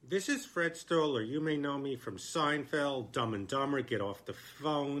This is Fred Stoller. You may know me from Seinfeld, Dumb and Dumber, Get Off the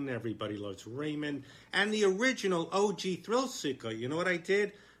Phone, Everybody Loves Raymond, and the original OG Thrill Seeker. You know what I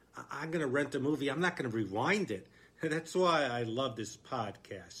did? I'm going to rent a movie. I'm not going to rewind it. That's why I love this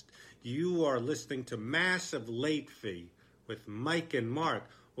podcast. You are listening to Massive Late Fee with Mike and Mark.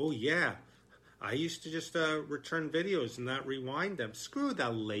 Oh, yeah. I used to just return videos and not rewind them. Screw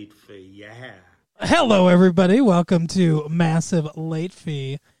that late fee, yeah. Hello, everybody. Welcome to Massive Late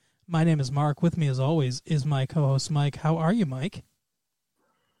Fee. My name is Mark. With me, as always, is my co-host, Mike. How are you, Mike?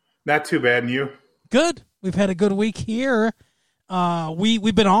 Not too bad, and you? Good. We've had a good week here.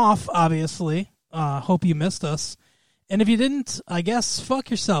 We've been off, obviously. Hope you missed us. And if you didn't, I guess,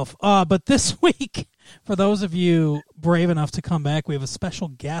 fuck yourself. But this week, for those of you brave enough to come back, we have a special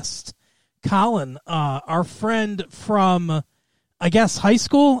guest, Colin, our friend from, I guess, high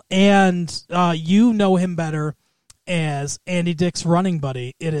school, and you know him better as Andy Dick's running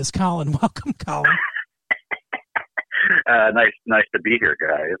buddy. It is Colin. Welcome, Colin. Nice to be here,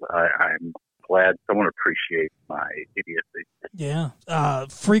 guys. I'm glad someone appreciates my idiocy. Yeah.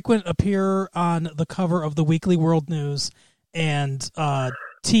 Frequent appear on the cover of the Weekly World News and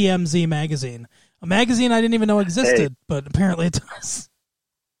TMZ magazine. A magazine I didn't even know existed, but apparently it does.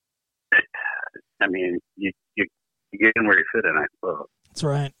 I mean, you get in where you fit in, I suppose. That's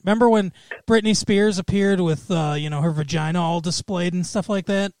right. Remember when Britney Spears appeared with, her vagina all displayed and stuff like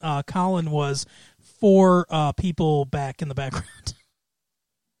that? Colin was 4 people back in the background.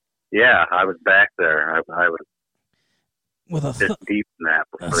 Yeah, I was back there. I was with a deep in that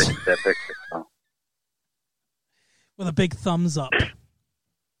before they took that picture. So. With a big thumbs up.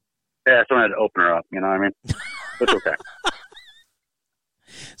 Yeah, someone had to open her up, you know what I mean? It's okay.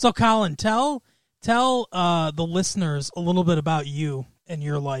 So, Colin, tell the listeners a little bit about you and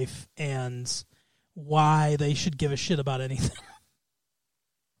your life and why they should give a shit about anything.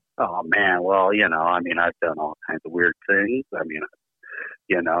 Oh, man. Well, I've done all kinds of weird things. I mean,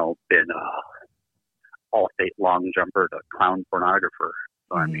 been all-state long jumper to clown pornographer.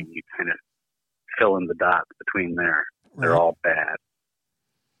 So, I mean, you kind of fill in the dots between there. They're all bad,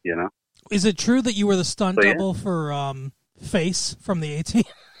 you know? Is it true that you were the stunt double for Face from the A-Team?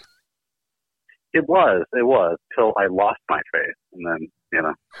 It was, till I lost my face, and then,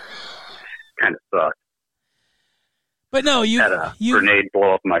 kind of sucked. But no, you had a grenade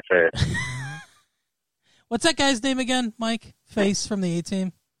blow up my face. What's that guy's name again, Mike? Face from the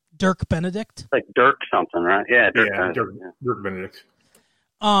A-Team? Dirk Benedict? Like Dirk something, right? Yeah, Dirk Benedict. Dirk Benedict.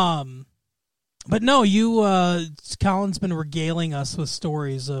 But no, Colin's been regaling us with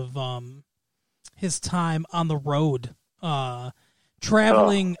stories of his time on the road,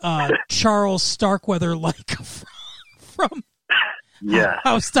 traveling Charles Starkweather-like from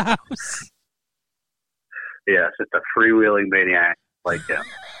house to house. Yeah, it's just a freewheeling maniac like him.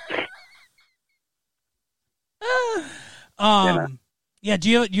 Yeah. Do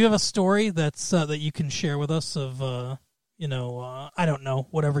you have a story that's that you can share with us of I don't know,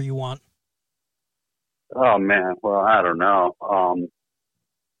 whatever you want? Oh man, well I don't know.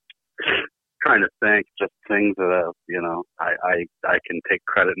 Trying to think, just things that I can take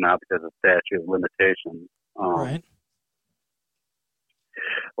credit now because of statute of limitations. Right.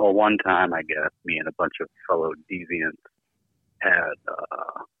 Well, one time I guess me and a bunch of fellow deviants had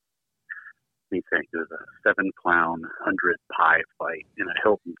it was a 7-clown 100-pie fight in a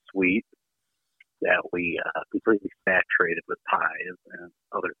Hilton suite that we completely saturated with pies and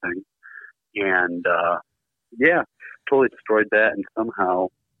other things. And, totally destroyed that. And somehow,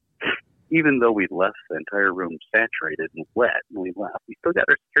 even though we left the entire room saturated and wet when we left, we still got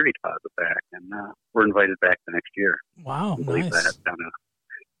our security deposit back. And we're invited back the next year. Wow, nice. That down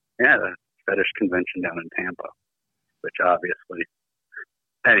the fetish convention down in Tampa, which obviously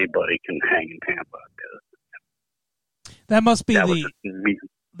anybody can hang in Tampa. That must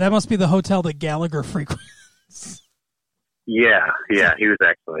be the hotel that Gallagher frequents. Yeah, he was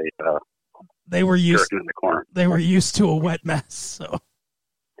actually they were used in the corner. They were used to a wet mess, so.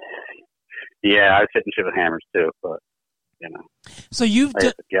 Yeah, I was hitting shit with hammers too, but So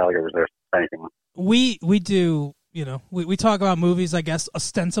Gallagher was there. Anything. We do, we talk about movies, I guess,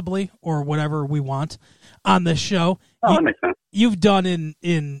 ostensibly or whatever we want on this show. Oh, that makes sense. You've done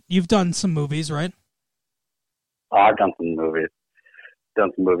some movies, right? Oh, I've done some movies.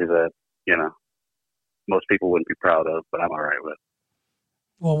 Done some movies that, most people wouldn't be proud of, but I'm all right with.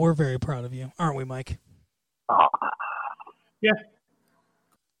 Well, we're very proud of you, aren't we, Mike? Yeah.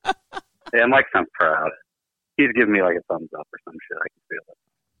 Yeah, Mike's I'm proud. He's giving me like a thumbs up or some shit. I can feel it.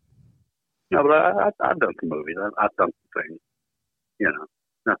 No, but I've done some movies. I've done some things.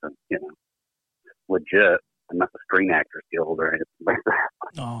 Nothing, legit. I'm not the Screen Actors Guild or anything like that.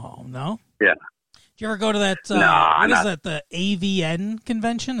 Oh, no? Yeah. Did you ever go to that, No, what is that, the AVN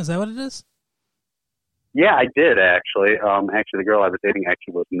convention? Is that what it is? Yeah, I did, actually. Actually, the girl I was dating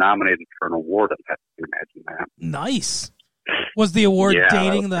actually was nominated for an award. If you imagine that. Nice. Was the award Yeah,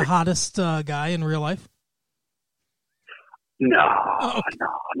 dating the hottest guy in real life? No,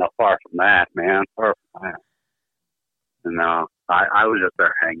 no, far from that, man. Far from that. No, I was just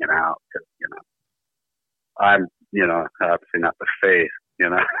there hanging out because, I'm, obviously not the face,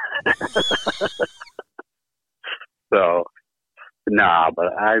 So, nah,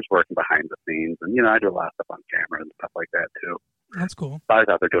 but I was working behind the scenes, and, I do a lot of stuff on camera and stuff like that, too. That's cool. I was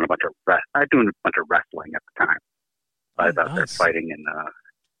out there doing a bunch of wrestling at the time. I was out there fighting and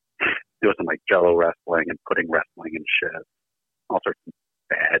doing some, Jello wrestling and pudding wrestling and shit. All sorts of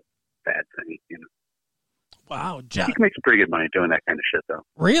bad things, Wow, you can make some pretty good money doing that kind of shit, though.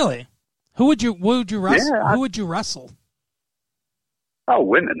 Really? Who would you wrestle? Yeah, Who would you wrestle? Oh,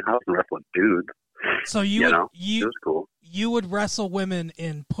 women. I wasn't wrestling dudes. So it was cool. You would wrestle women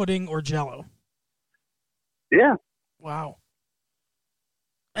in pudding or Jello? Yeah. Wow.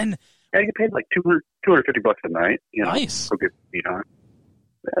 And you get paid like $250 a night. Nice. For good, it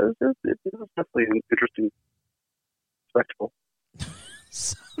was definitely an interesting spectacle.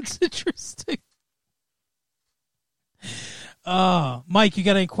 Sounds interesting. Mike, you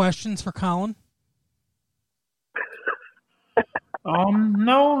got any questions for Colin?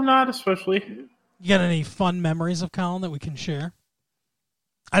 No, not especially. You got any fun memories of Colin that we can share?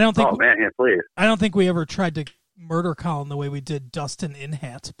 I don't think. Oh man, yeah, please. I don't think we ever tried to murder Colin the way we did Dustin in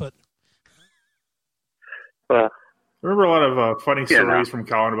Hat, but. I remember a lot of funny stories from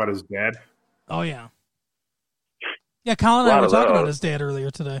Colin about his dad. Oh yeah. Yeah, Colin and I were talking about his dad earlier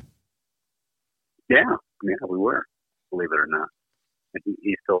today. Yeah, we were. Believe it or not, and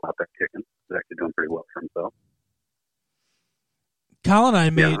he's still out there kicking. He's actually doing pretty well for himself. Colin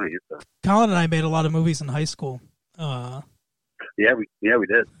and I made a lot of movies in high school. Yeah, we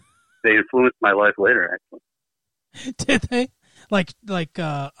did. They influenced my life later, actually. Did they? They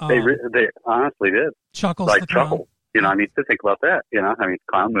honestly did. Chuckles, like the Chuckles. Clown. To think about that.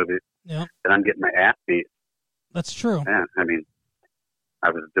 Clown movies. Yeah, and I'm getting my ass beat. That's true. Yeah, I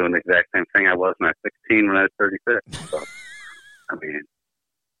was doing the exact same thing I was when I was 16 when I was 36. So,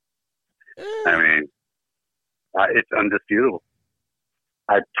 it's undisputable.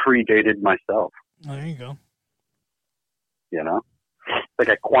 I predated myself. There you go. Like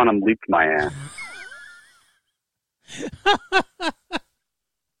I quantum leaped my ass.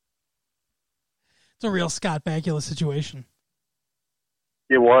 It's a real Scott Bakula situation.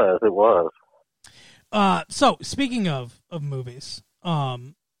 It was. So speaking of movies,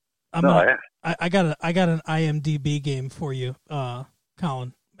 I got an IMDb game for you,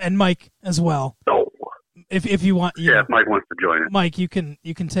 Colin, and Mike as well. Oh. If you want, if Mike wants to join it, Mike, you can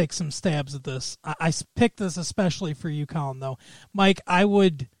take some stabs at this. I picked this especially for you, Colin. Though, Mike, I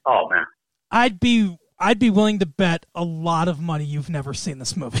would. Oh man, I'd be willing to bet a lot of money you've never seen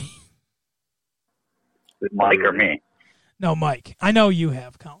this movie. Mike or me? No, Mike. I know you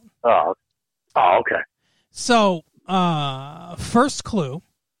have, Colin. Oh, okay. So, first clue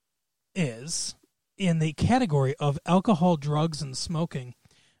is in the category of alcohol, drugs, and smoking.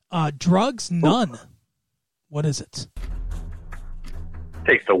 Drugs, none. What is it?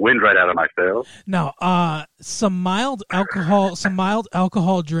 Takes the wind right out of my sails. No, some mild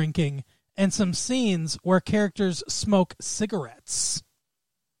alcohol drinking, and some scenes where characters smoke cigarettes.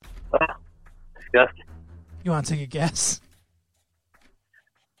 Disgusting. You want to take a guess?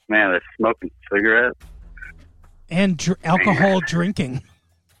 Man, they're smoking cigarettes. And alcohol drinking.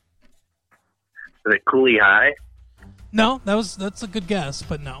 Is it Cooley High? No, that's a good guess,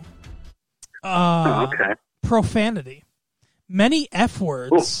 but no. Okay. Profanity. Many F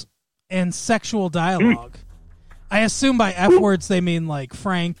words and sexual dialogue. I assume by F words they mean like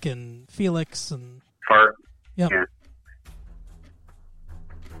Frank and Felix and... Fart. Yep. Yeah.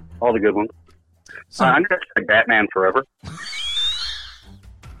 All the good ones. So, I'm just like Batman Forever.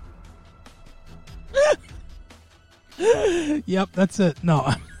 Yep, that's it.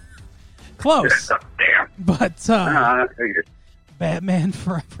 No. Close. Damn. But I figured. Batman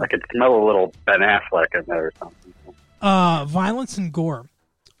Forever. I could smell a little Ben Affleck in there or something. Violence and gore.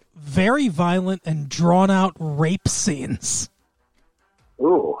 Very violent and drawn out rape scenes.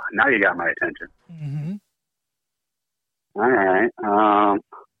 Ooh, now you got my attention. Mm-hmm. All right.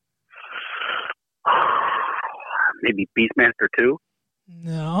 Maybe Beastmaster 2?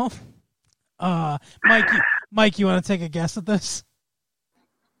 No. Mike, you want to take a guess at this?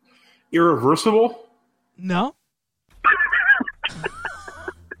 Irreversible? No.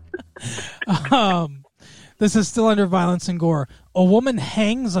 This is still under violence and gore. A woman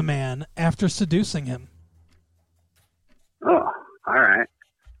hangs a man after seducing him. Oh, all right.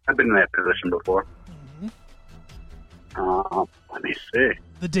 I've been in that position before. Let me see.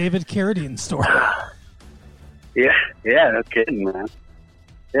 The David Carradine story. Yeah, no kidding, man.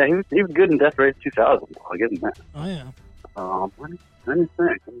 Yeah, he was good in Death Race 2000. I'll give him that. Oh, yeah. Let me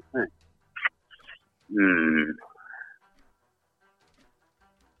think.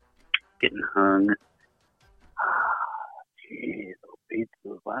 Getting hung. Jeez,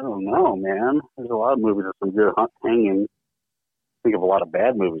 I don't know, man. There's a lot of movies with some good hanging. Think of a lot of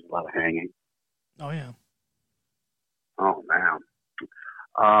bad movies, a lot of hanging. Oh, yeah. Oh, man.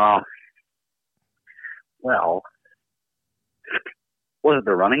 Well, was it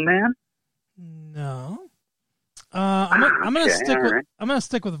The Running Man? No. I'm gonna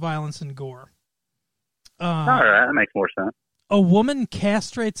stick with violence and gore. All right, that makes more sense. A woman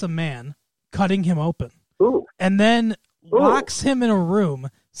castrates a man, cutting him open, Ooh. and then locks him in a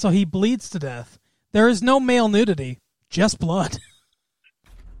room so he bleeds to death. There is no male nudity, just blood.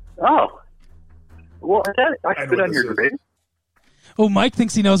 Oh. Well, I spit on your grave. Oh, Mike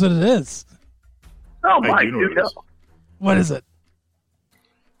thinks he knows what it is. Oh, Mike, you know. What is it?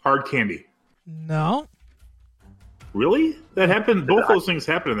 Hard candy. No. Really? That happened. Both those things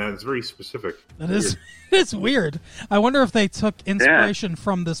happen in that. It's very specific. That is it's weird. I wonder if they took inspiration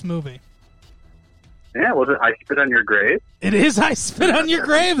from this movie. Yeah, was it I Spit on Your Grave? It is I Spit on Your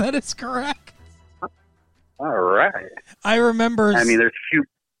Grave. That is correct. All right. I remember. I mean, there's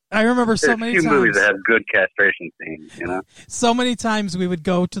so many times. movies that have good castration scenes, you know? So many times we would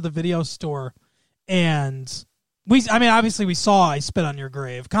go to the video store and obviously we saw I Spit on Your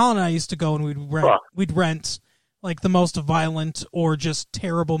Grave. Colin and I used to go and we'd rent like the most violent or just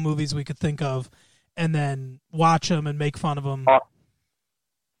terrible movies we could think of and then watch them and make fun of them.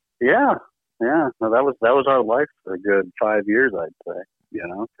 Yeah. No, that was our life for a good 5 years, I'd say, you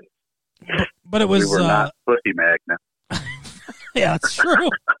know? But it was... We were not pussy magnets. Yeah, it's true.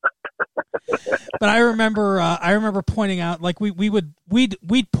 But I remember pointing out, like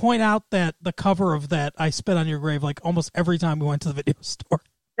we'd point out that the cover of that I Spit on Your Grave like almost every time we went to the video store.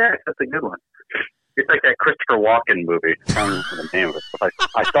 Yeah, that's a good one. It's like that Christopher Walken movie. I don't know the name of it. But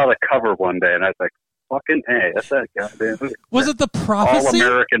I saw the cover one day and I was like, "Fucking A, that's that goddamn movie." Was it The Prophecy? All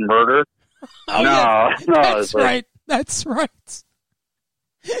American Murder? Oh, no, yeah. no, that's right. That's right.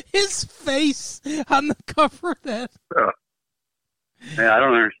 His face on the cover of that. Yeah, I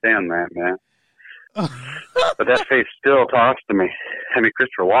don't understand that, man. But that face still talks to me. I mean,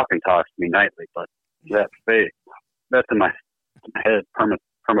 Christopher Walken talks to me nightly, but that face, that's in my head, perma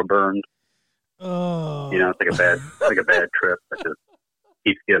burned. Oh, you know, it's like a bad trip that just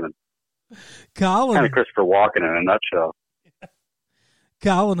keeps giving. Colin, kind of Christopher Walken in a nutshell.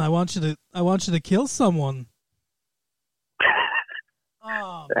 Colin, I want you to kill someone.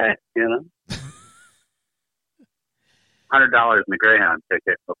 Oh, you know. $100 in the Greyhound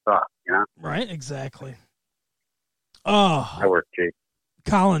ticket. What's up? You know. Right. Exactly. Oh, I work cheap.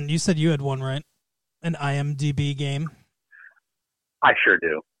 Colin, you said you had one, right? An IMDb game. I sure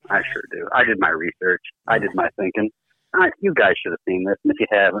do. I did my research. I did my thinking. You guys should have seen this. And if you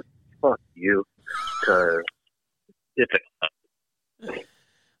haven't, fuck you. Because it's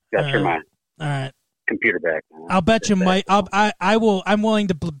got your mind. All right. Computer back now. I'll bet you Mike. I'm willing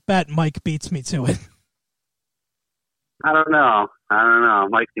to bet Mike beats me to it. I don't know.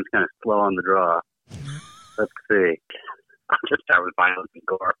 Mike seems kind of slow on the draw. Let's see. I'll just start with violence and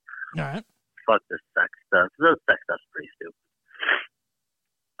gore. All right. Fuck this sex stuff. This sex stuff's pretty stupid.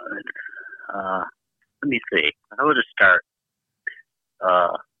 Let me see. I will just start.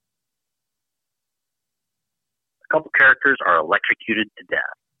 A couple characters are electrocuted to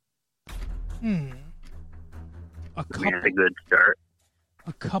death. That's a good start.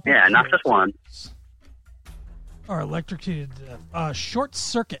 A couple. Yeah, not just one. Are electrocuted to death. Short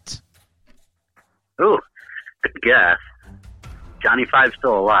Circuit. Ooh, good guess. Johnny Five's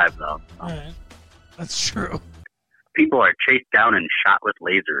still alive, though. All right. That's true. People are chased down and shot with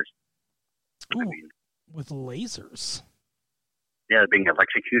lasers. Ooh, with lasers? Yeah, being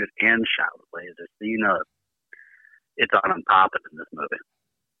electrocuted and shot with lasers. So you know it's on and popping in this movie.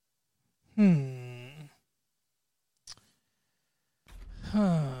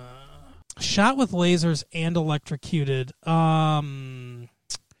 Shot with lasers and electrocuted.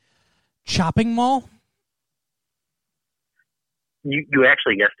 Chopping Mall? You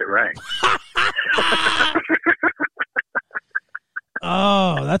actually guessed it right.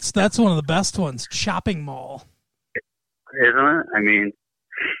 Oh, that's one of the best ones. Chopping Mall. Isn't it? I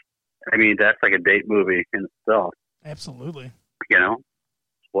mean that's like a date movie in itself. Absolutely. You know?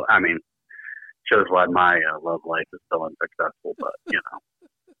 Well, I mean, shows why my love life is so unsuccessful. But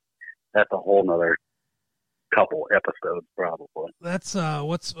that's a whole nother couple episodes probably. That's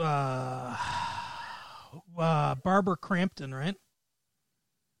what's Barbara Crampton, right?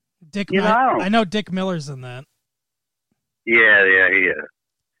 Dick. I know Dick Miller's in that. Yeah, he is.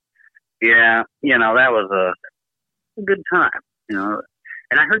 Yeah, that was a good time.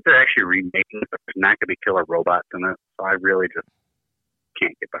 And I heard they're actually remaking it, but there's not going to be killer robots in it, so I really just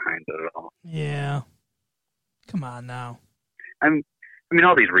can't get behind it at all. Yeah. Come on now. I mean,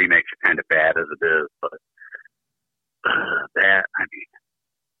 all these remakes are kind of bad as it is, but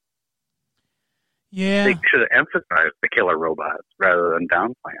yeah, they should have emphasized the killer robots rather than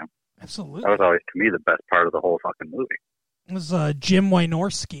downplay them. Absolutely. That was always, to me, the best part of the whole fucking movie. It was Jim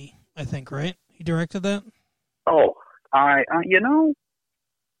Wynorski, I think, right? He directed that? Oh,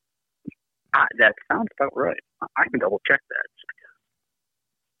 that sounds about right. I can double check that.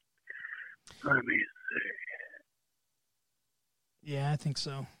 Let me see. Yeah, I think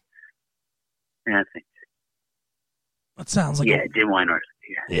so. Yeah, I think. That sounds like Jim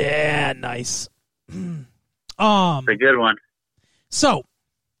Wynorski. Yeah, nice. It's a good one. So,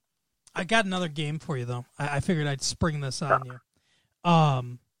 I got another game for you, though. I figured I'd spring this on you.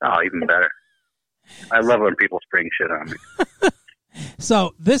 Even better. I love when people spring shit on me.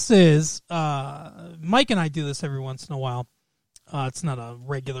 So, this is, Mike and I do this every once in a while. It's not a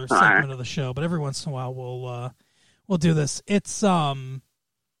regular segment of the show, but every once in a while we'll do this. It's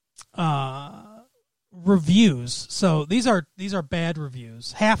reviews. So these are bad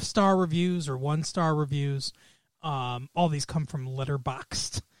reviews, half-star reviews or 1-star reviews. All these come from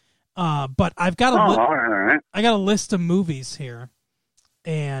Letterboxd. But I've got I got a list of movies here,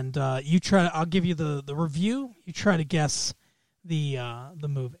 and I'll give you the review. You try to guess the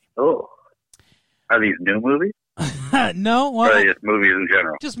movie. Oh, are these new movies? No, or are they just movies in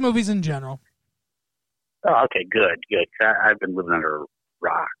general? Just movies in general. Oh, okay, good. I've been living under a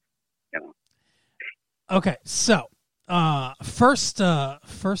rock, Okay, so first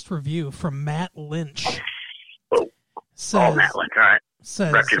review from Matt Lynch. Matt Lynch, all right.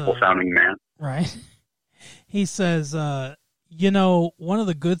 Says, reputable sounding man. Right. He says, one of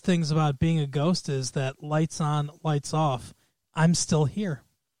the good things about being a ghost is that lights on, lights off. I'm still here.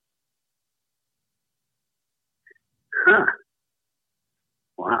 Huh.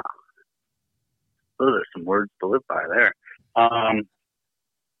 Wow. Those are some words to live by there.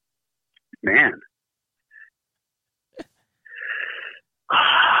 Man.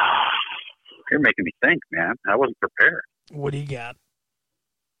 You're making me think, man. I wasn't prepared. What do you got?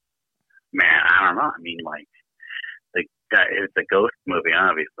 Man, I don't know. I mean, like, it's a ghost movie,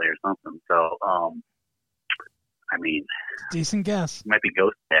 obviously, or something. So, decent guess. It might be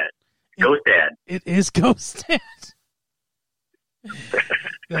Ghost Dad. Ghost Dad. It is Ghost Dad.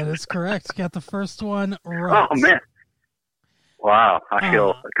 That is correct. Got the first one right. Oh, man. Wow. I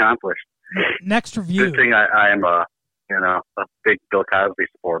feel accomplished. Next review. Good thing I am a big Bill Cosby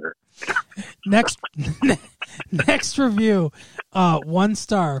supporter. Next review, 1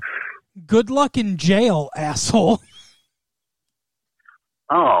 star. Good luck in jail, asshole.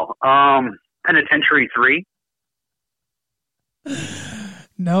 Oh, Penitentiary 3?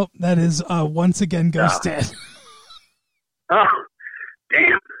 Nope, that is once again Ghost Dad. Oh,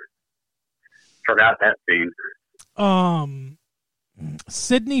 damn. Forgot that scene.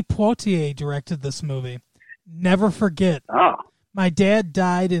 Sidney Poitier directed this movie. Never forget. Oh. My dad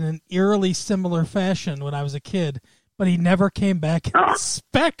died in an eerily similar fashion when I was a kid, but he never came back in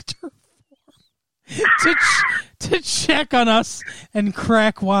Spectre form to check on us and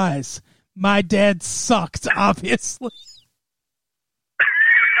crack wise. My dad sucked, obviously.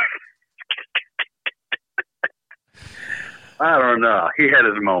 I don't know. He had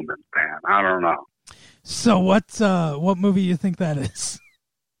his moments, man. I don't know. So what movie do you think that is?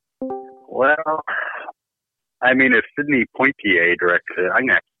 Well, I mean, if Sidney Poitier directed it, I'm going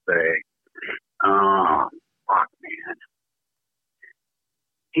to have to say, fuck, man.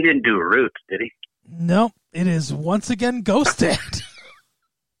 He didn't do Roots, did he? Nope. It is once again Ghost Dad.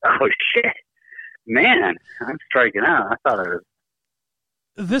 Oh, shit. Man, I'm striking out. I thought it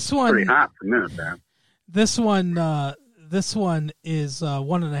was pretty hot for a minute there. This one is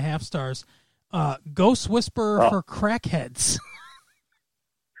 1.5 stars. Ghost Whisperer for Crackheads.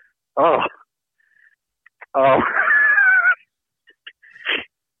 Oh. Is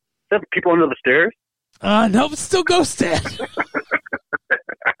that people under the stairs? Nope, it's still Ghost Dad.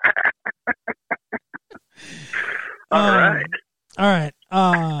 All right.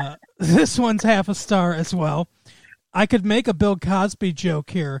 This one's 0.5 star as well. I could make a Bill Cosby joke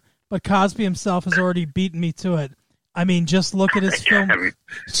here, but Cosby himself has already beaten me to it. I mean, just look at his film.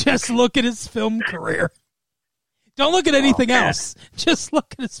 Just look at his film career. Don't look at anything else. Just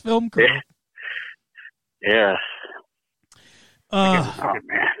look at his film career. Yeah. Man.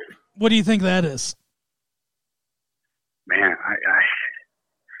 What do you think that is? Man, I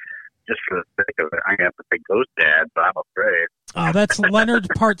just for the sake of it, I'm gonna have to pick Ghost Dad, but I'm afraid. That's Leonard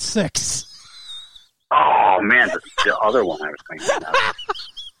Part 6. Oh man, the other one I was thinking of.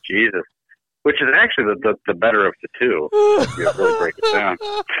 Jesus. Which is actually the better of the two, if you really break it down.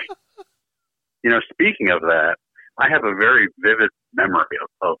 You know, speaking of that, I have a very vivid memory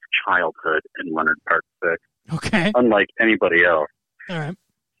of childhood in Leonard Part 6. Okay. Unlike anybody else. All right.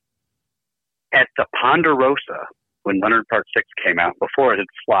 At the Ponderosa, when Leonard Part 6 came out, before it had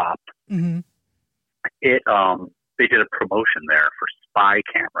flopped, mm-hmm. they did a promotion there for spy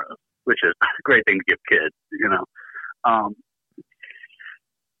cameras, which is a great thing to give kids, you know.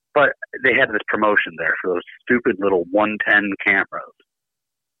 But they had this promotion there for those stupid little 110 cameras.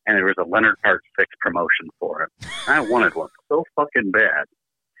 And there was a Leonard Part 6 promotion for it. I wanted one so fucking bad.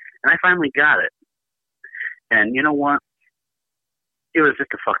 And I finally got it. And you know what? It was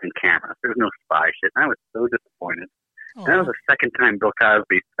just a fucking camera. There was no spy shit. And I was so disappointed. Oh. And that was the second time Bill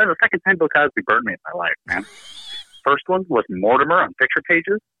Cosby burned me in my life, man. First one was Mortimer on Picture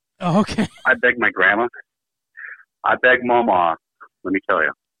Pages. Oh, okay. I begged my grandma. I begged Mama. Let me tell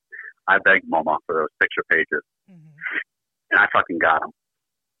you. I begged Mama for those Picture Pages. Mm-hmm. And I fucking got them.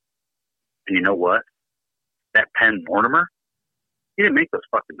 And you know what? That pen Mortimer, he didn't make those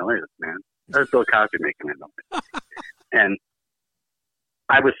fucking noises, man. That was Bill Cosby making that noise. And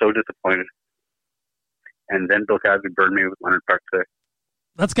I was so disappointed. And then Bill Cosby burned me with Leonard Part 6.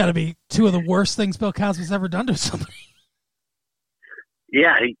 That's got to be two of the worst things Bill Cosby's ever done to somebody.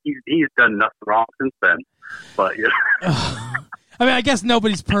 Yeah, he's done nothing wrong since then. But, you know. I mean, I guess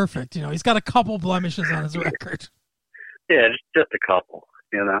nobody's perfect. You know, he's got a couple blemishes on his record. Yeah, just a couple,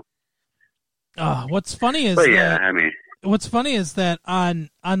 you know. What's funny is what's funny is that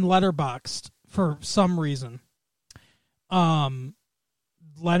on Letterboxd, for some reason,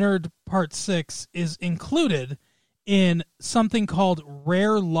 Leonard Part 6 is included in something called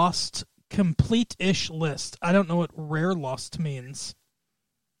Rare Lust Complete-ish List. I don't know what Rare Lust means,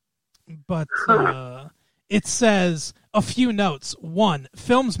 but it says a few notes. 1,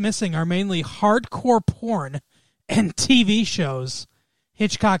 films missing are mainly hardcore porn and TV shows.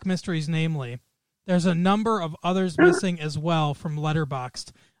 Hitchcock Mysteries, namely. There's a number of others missing as well from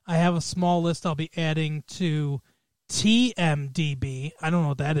Letterboxd. I have a small list I'll be adding to TMDB. I don't know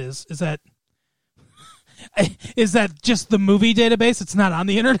what that is. Is that just the movie database? It's not on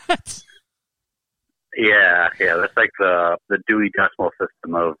the internet? Yeah. That's like the Dewey Decimal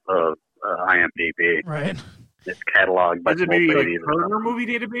System of IMDb. Right. It's cataloged by... Is it maybe like Turner Movie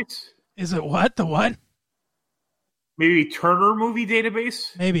Database? Is it what? The what? Maybe Turner Movie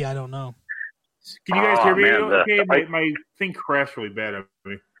Database? Maybe, I don't know. Can you guys hear me? Okay, my thing crashed really bad on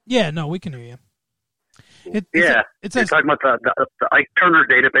me. Yeah, no, we can hear you. It says, you're talking about the Ike Turner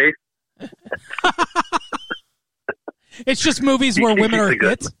database? It's just movies where women are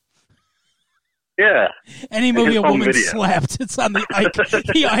hit. Yeah. Any movie a woman slapped, it's on the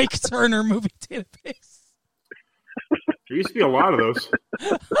Ike Turner movie database. There used to be a lot of those.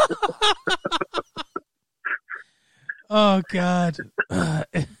 Oh, God.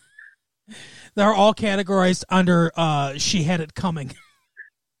 They're all categorized under She Had It Coming.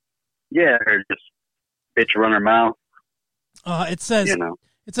 Yeah, or just bitch run her mouth. It says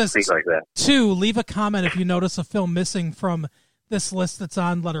things like that. 2, leave a comment if you notice a film missing from this list that's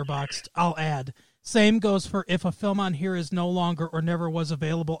on Letterboxd. I'll add. Same goes for if a film on here is no longer or never was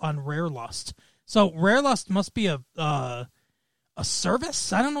available on Rare Lust. So Rare Lust must be a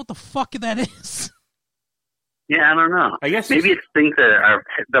service? I don't know what the fuck that is. Yeah, I don't know. I guess maybe it's things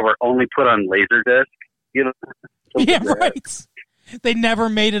that were only put on Laserdisc. You know? Yeah, right. They never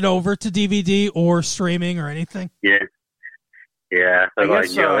made it over to DVD or streaming or anything. Yeah. So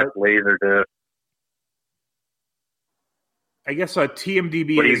that's Laserdisc. I guess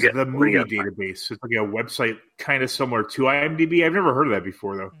TMDB is the movie database. It's like a website kind of similar to IMDb. I've never heard of that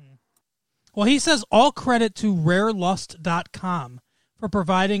before, though. Well, he says all credit to rarelust.com for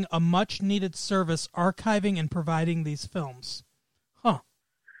providing a much-needed service archiving and providing these films. Huh.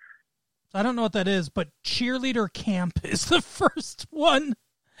 So I don't know what that is, but Cheerleader Camp is the first one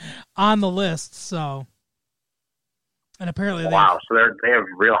on the list, so... And apparently so they have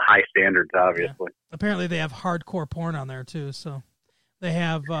real high standards, obviously. Yeah. Apparently they have hardcore porn on there, too, so... They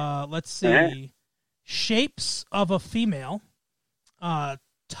have, let's see, Shapes of a Female,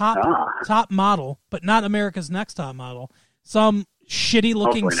 top model, but not America's Next Top Model. Some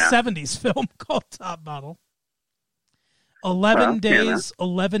shitty-looking 70s film called Top Model. 11 Days,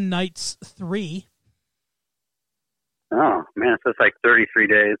 11 Nights 3. Oh, man, so it's like 33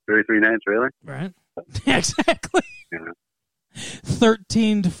 days, 33 nights, really? Right. Exactly. Yeah.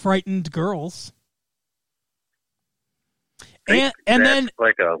 13 Frightened Girls. And then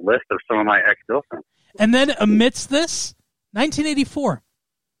like a list of some of my ex-girlfriends. And then amidst this, 1984.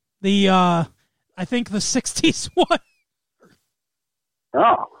 I think the 60s one.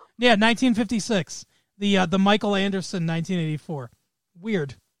 Oh. Yeah, 1956. The Michael Anderson 1984.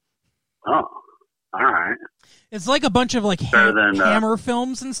 Weird. Oh. All right. It's like a bunch of like Hammer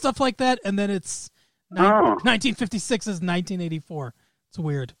films and stuff like that, and then it's 1956 is 1984. It's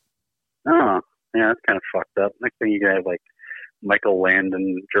weird. Oh. Yeah, that's kind of fucked up. Next thing you have like Michael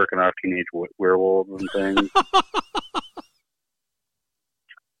Landon jerking off teenage werewolves and things.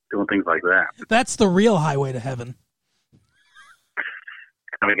 Doing things like that. That's the real highway to heaven.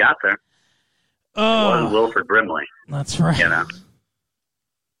 And we got there. Oh. It was Wilford Brimley. That's right. You know.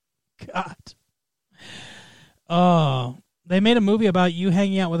 God. Oh. They made a movie about you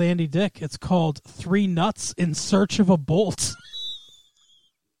hanging out with Andy Dick. It's called Three Nuts in Search of a Bolt.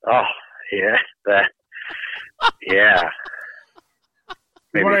 Oh, yeah. Yeah.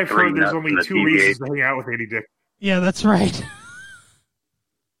 Maybe what I've heard, there's only 2 reasons to hang out with Andy Dick. Yeah, that's right.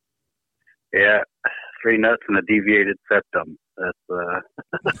 Yeah, 3 nuts and a deviated septum. That's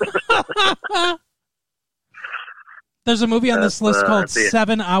There's a movie on this list called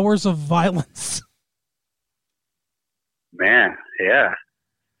 7 Hours of Violence. Man, yeah.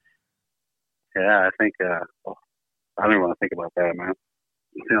 Yeah, I think, I don't even want to think about that, man.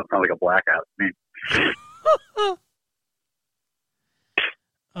 It sounds like a blackout to me.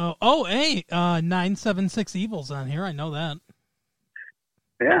 Hey, 976 Evil's on here. I know that.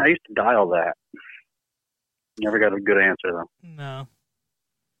 Yeah, I used to dial that. Never got a good answer, though. No.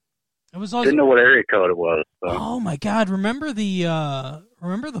 It was always... Didn't know what area code it was. So. Oh, my God. Remember the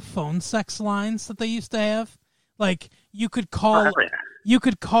phone sex lines that they used to have? Like, you could call... You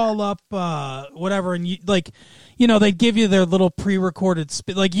could call up whatever, and they'd give you their little pre-recorded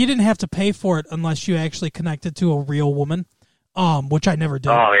like you didn't have to pay for it unless you actually connected to a real woman, which I never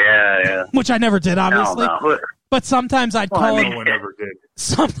did. Oh yeah. Which I never did, obviously. No. But sometimes I'd call. No one ever did.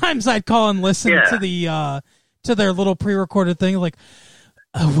 Sometimes I'd call and listen to the to their little pre-recorded thing, like,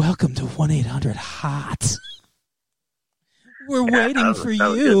 "Welcome to 1-800-HOT. We're waiting for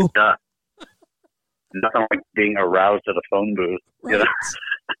you." Nothing like being aroused at a phone booth. Right. You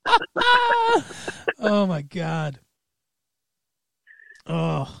know? Oh my God.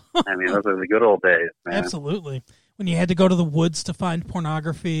 Oh. I mean, those are the good old days, man. Absolutely. When you had to go to the woods to find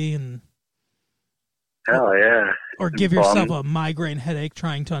pornography and... Hell yeah. Or give yourself a migraine headache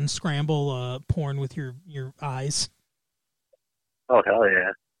trying to unscramble porn with your eyes. Oh, hell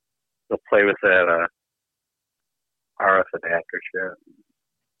yeah. They'll play with that RF adapter shit.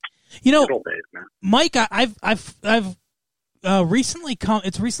 You know, good old days, man. Mike, I've recently come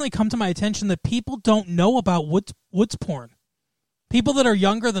to my attention that people don't know about woods porn. People that are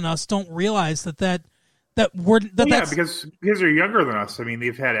younger than us don't realize that's because they're younger than us. I mean,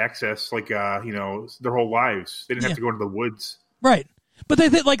 they've had access their whole lives. They didn't have to go into the woods, right? But they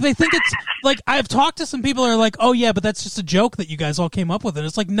think it's like I've talked to some people that are like, oh yeah, but that's just a joke that you guys all came up with, and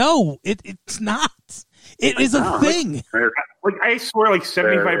it's like, no, it's not. It is a thing. Like I swear,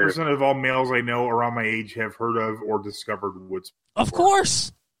 75% of all males I know around my age have heard of or discovered woods. Of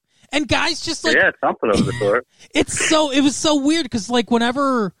course, and guys just like something of the sort. It was so weird because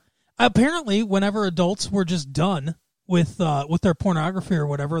whenever adults were just done with their pornography or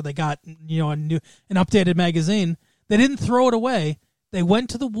whatever, they got an updated magazine. They didn't throw it away. They went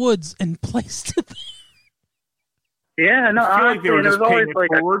to the woods and placed it there. Yeah, no, I feel like they were just paying it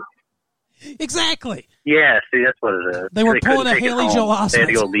forward. Exactly. Yeah, see, that's what it is. They were pulling a Haley Joel Osment. They had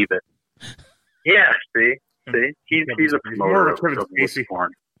to go leave it. Yeah, see, he's a promoter of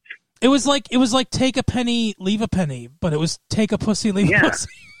porn. It was like take a penny, leave a penny, but it was take a pussy, leave a pussy.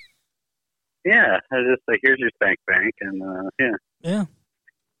 Yeah, it's just like here's your spank bank, and yeah,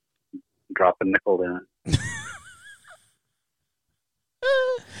 drop a nickel in it.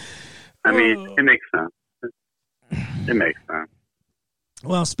 I mean, it makes sense. It makes sense.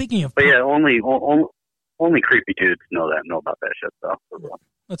 Well, speaking of, but yeah, only creepy dudes know about that shit, though.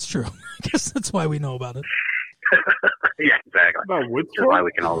 That's true. I guess that's why we know about it. Yeah, exactly. About woods porn? Why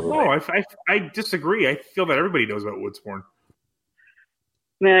we can all relate. No, I disagree. I feel that everybody knows about woods porn.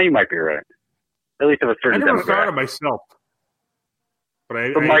 Nah, you might be right. At least of a certain. I never thought of myself.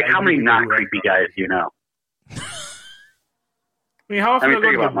 But Mike, how many not creepy guys do you know? I mean, how often are you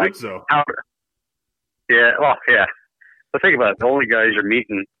going to the woods, though? Yeah, well, yeah. But think about it. The only guys you're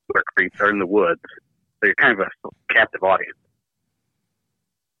meeting who are creeps are in the woods. So you're kind of a captive audience.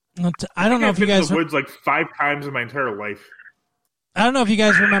 I don't know if you guys... I've been to the woods like 5 times in my entire life. I don't know if you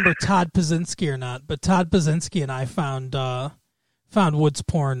guys remember Todd Pazinski or not, but Todd Pazinski and I found woods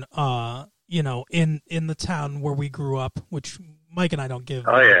porn, in the town where we grew up, which Mike and I don't give.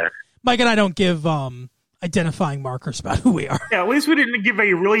 Oh yeah, Mike and I don't give identifying markers about who we are. Yeah, at least we didn't give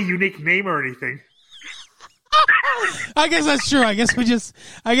a really unique name or anything. I guess that's true. I guess we just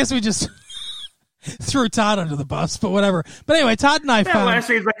threw Todd under the bus, but whatever. But anyway, Todd and I found last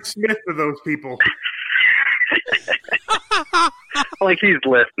name's like Smith to those people. Like he's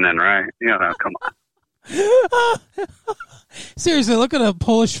listening, right? Come on. Seriously, look at a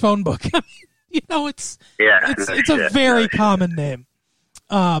Polish phone book. It's a very common name.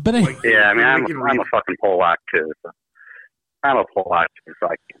 But anyway. Yeah, I mean, I'm a fucking Polak too. So I'm a Polak too, so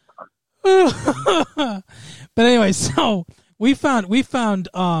I can't. But anyway, so we found.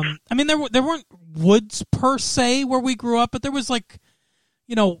 There weren't woods per se where we grew up, but there was like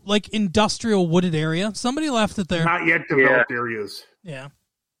industrial wooded area. Somebody left it there. Not yet developed areas. Yeah.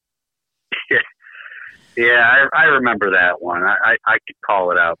 Yeah, I remember that one. I could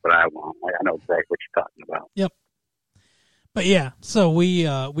call it out, but I won't. I know exactly what you're talking about. Yep. But yeah, so we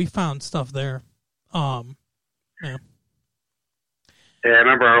found stuff there. Yeah. Yeah, I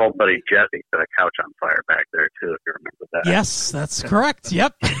remember our old buddy Jesse set a couch on fire back there too. If you remember that. Yes, that's correct.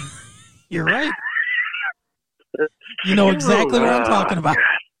 Yep, you're right. You know exactly what I'm talking about.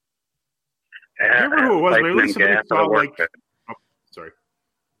 I remember who it was. At least somebody saw Oh, sorry.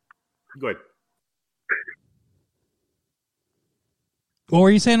 Go ahead. What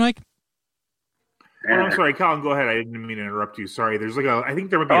were you saying, Mike? Oh, I'm sorry, Colin. Go ahead. I didn't mean to interrupt you. Sorry. There's I think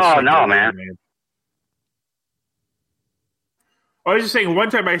there would be. Oh no, man. I was just saying.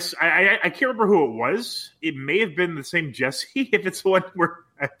 One time, I can't remember who it was. It may have been the same Jesse, if it's the one where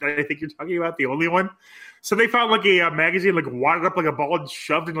I think you're talking about, the only one. So they found like a magazine, like wadded up like a ball and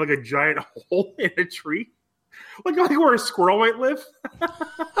shoved in like a giant hole in a tree, like where a squirrel might live.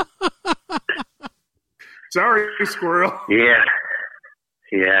 Sorry, squirrel. Yeah,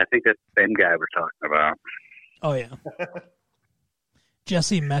 I think that's the same guy we're talking about. Oh yeah,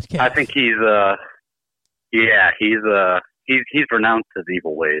 Jesse Metcalf. I think he's renounced his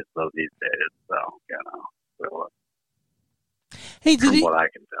evil ways though these days. So hey, what I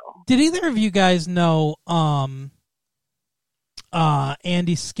can tell. Did either of you guys know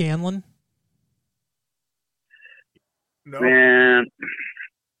Andy Scanlon? No. Man.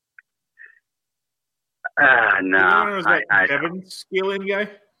 No. Was that Devin Skillion guy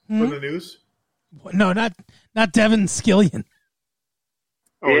from the news? No, not Devin Skillion.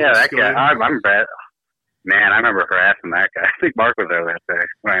 Oh, yeah, that guy. I'm bad. Man, I remember harassing that guy. I think Mark was there that day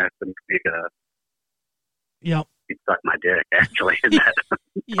when I asked him if Yep. He sucked my dick, actually, in that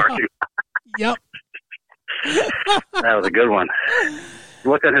party. Yep. That was a good one.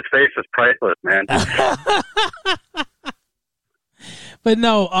 Look at his face was priceless, man. But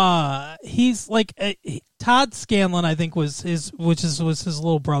no, he's like Todd Scanlon. I think was his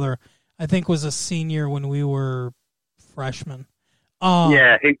little brother. I think was a senior when we were freshmen.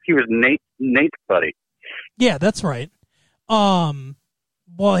 Yeah, he was Nate's buddy. Yeah, that's right.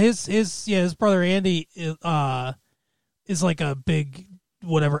 Well, his brother Andy is like a big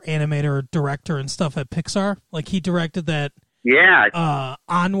whatever animator or director and stuff at Pixar. Like he directed that. Yeah.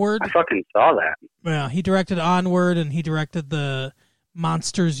 Onward. I fucking saw that. Yeah, he directed Onward and he directed the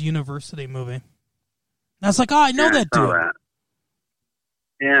Monsters University movie. And I was like, oh, I know that dude. That.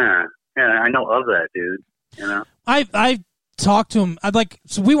 Yeah, I know of that dude. I talked to him.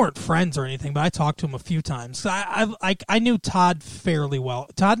 So we weren't friends or anything, but I talked to him a few times. I knew Todd fairly well.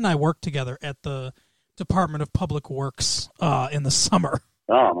 Todd and I worked together at the Department of Public Works in the summer.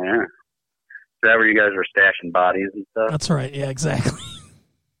 Oh man, is that where you guys were stashing bodies and stuff? That's right. Yeah, exactly.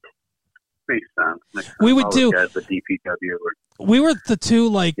 Makes sense. We would do. Guys, the DPW we were the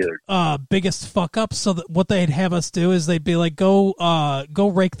two biggest fuck ups. So that what they'd have us do is they'd be like, go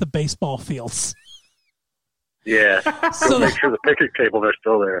rake the baseball fields. Yeah. So make sure the picnic tables are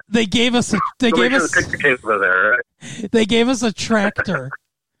still there. They gave us the picnic tables are there, right? They gave us a tractor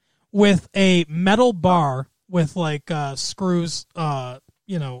with a metal bar with screws welded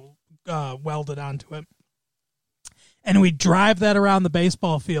onto it. And we'd drive that around the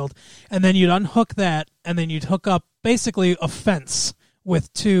baseball field, and then you'd unhook that, and then you'd hook up basically a fence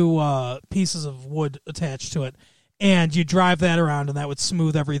with two pieces of wood attached to it. And you drive that around, and that would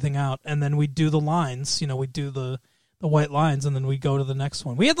smooth everything out. And then we'd do the lines. We'd do the white lines, and then we'd go to the next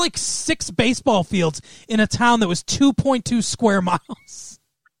one. We had 6 baseball fields in a town that was 2.2 square miles.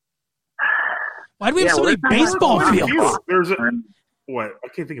 Why do we have so many baseball fields? There's I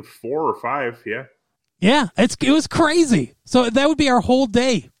can't think of 4 or 5, yeah. Yeah, it was crazy. So that would be our whole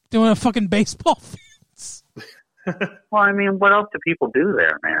day doing a fucking baseball fields. Well, I mean, what else do people do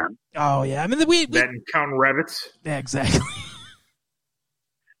there, man? Oh yeah, I mean we That and count rabbits. yeah, exactly.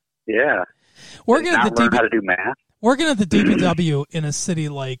 Yeah. Working at Not the learn how to do math. working at the DPW in a city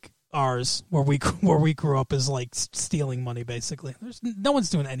like ours, where we grew up, is like stealing money. Basically, no one's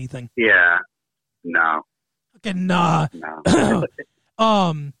doing anything. Yeah. No. Okay, No.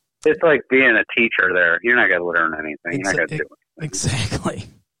 It's like being a teacher there. You're not going to learn anything. You're not going to do anything. Exactly.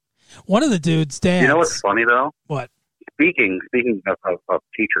 One of the dudes' dads. You know what's funny, though? What? Speaking of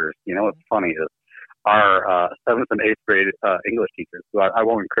teachers, you know what's funny is our 7th and 8th grade English teachers, who I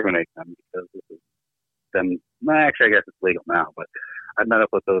won't incriminate them because this is them. Well, actually, I guess it's legal now, but I met up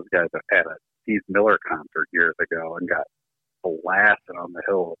with those guys at a Steve Miller concert years ago and got blasted on the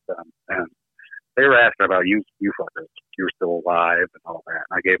hill with them. And they were asking about you fuckers. You were still alive and all that.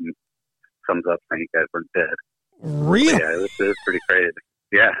 And I gave them thumbs up saying you guys weren't dead. Really? Yeah, it was pretty crazy.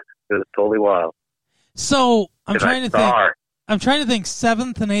 Yeah, it was totally wild. So I'm trying to think. saw I'm trying to think.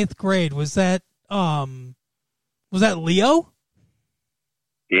 7th and 8th grade, was that Leo?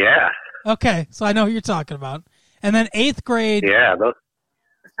 Yeah. Okay, so I know who you're talking about. And then 8th grade. Yeah,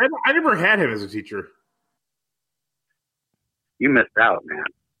 I never had him as a teacher. you missed out, man.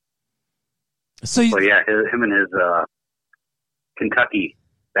 So But yeah, him and his Kentucky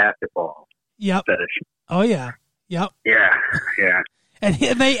basketball yep. fetish. Oh yeah. Yep. Yeah. And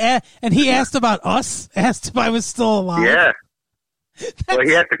he asked about us. Asked if I was still alive. Yeah. Well,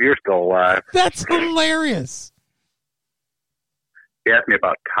 he asked if you're still alive. That's hilarious. He asked me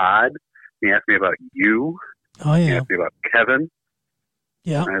about Todd. He asked me about you. Oh He yeah. asked me about Kevin.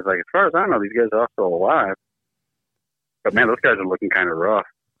 Yeah. And I was like, as far as I know, these guys are all still alive. But man, those guys are looking kind of rough.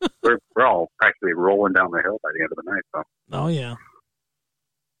 we're all practically rolling down the hill by the end of the night. So Oh yeah.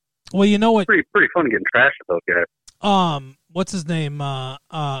 Well, you know what? pretty fun getting trashed with those guys. What's his name?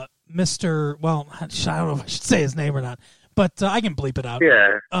 Mr. Well, I don't know if I should say his name or not, but I can bleep it out.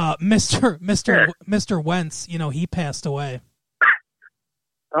 Yeah. Mr. Wentz. You know, he passed away.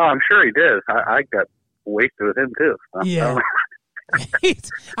 Oh, I'm sure he did. I got wasted with him too. So. Yeah.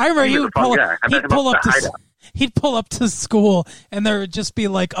 I remember he would pull guy. I met him up the hideout. he'd pull up to school and there would just be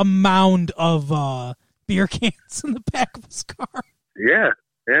like a mound of beer cans in the back of his car. Yeah.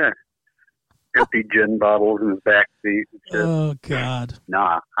 Empty gin bottles in his backseat and shit. Oh God.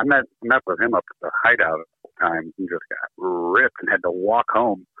 Nah, I met with him up at the hideout a couple times and just got ripped and had to walk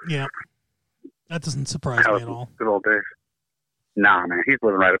home. Yeah. That doesn't surprise me at all. Good old days. Nah, man, he's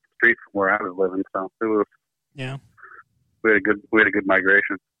living right up the street from where I was living, so it was. Yeah. We had a good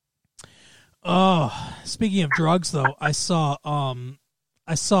migration. Oh, speaking of drugs, though, I saw.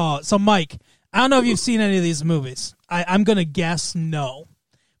 So Mike, I don't know if you've seen any of these movies. I'm gonna guess no,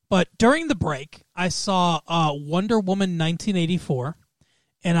 but during the break, I saw Wonder Woman 1984,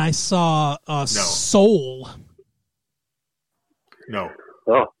 and I saw Soul. No.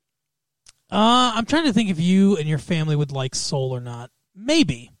 Oh, I'm trying to think if you and your family would like Soul or not.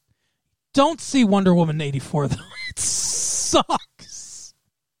 Maybe. Don't see Wonder Woman 84 though. It sucks.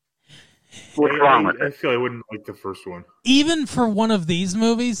 what's wrong with I it? feel I wouldn't like the first one. Even for one of these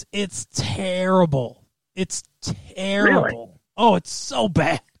movies, it's terrible. It's terrible. Really? Oh, it's so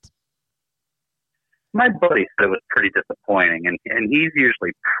bad. My buddy said it was pretty disappointing, and he's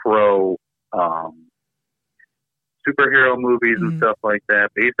usually pro superhero movies and stuff like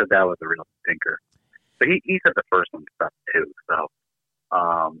that. But he said that was a real stinker. But he said the first one sucked too. So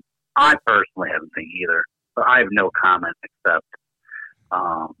I personally haven't seen either. So I have no comment except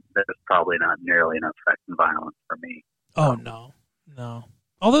that there's probably not nearly enough sex and violence for me. Oh, no.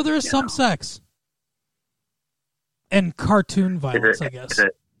 Although there is some sex. And cartoon violence, I guess.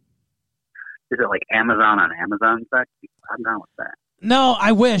 Is it like Amazon on Amazon sex? I'm down with that. No,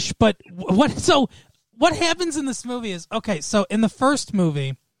 I wish, but what happens in this movie is, okay, so in the first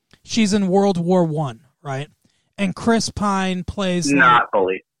movie, she's in World War I, right? And Chris Pine plays... Not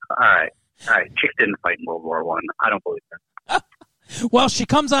fully. All right. Chicks didn't fight in World War I don't believe that. Well, she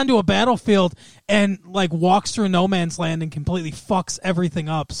comes onto a battlefield and like walks through no man's land and completely fucks everything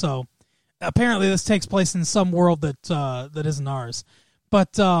up. So apparently this takes place in some world that isn't ours.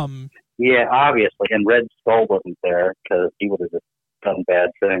 But yeah, obviously, and Red Skull wasn't there because he would have just done bad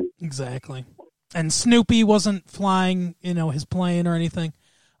things. Exactly. And Snoopy wasn't flying, his plane or anything.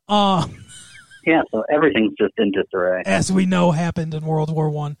 Yeah, so everything's just in disarray. As we know happened in World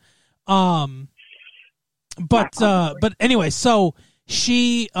War I. But anyway, so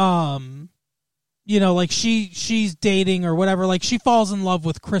she, she's dating or whatever. Like, she falls in love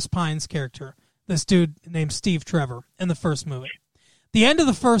with Chris Pine's character, this dude named Steve Trevor, in the first movie. the end of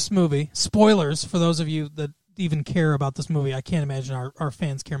the first movie, spoilers for those of you that even care about this movie. I can't imagine our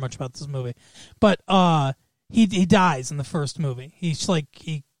fans care much about this movie. But he dies in the first movie. He's like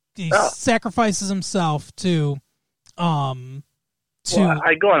he sacrifices himself to Well,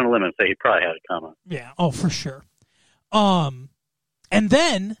 I go on a limb and say he probably had it coming. Yeah, oh for sure. And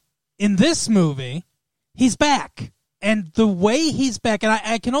then in this movie, he's back. And the way he's back, and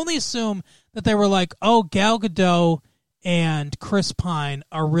I can only assume that they were like, oh, Gal Gadot and Chris Pine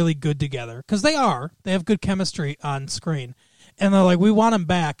are really good together. Because they are. They have good chemistry on screen. And they're like, we want him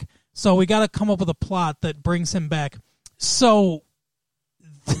back, so we got to come up with a plot that brings him back. So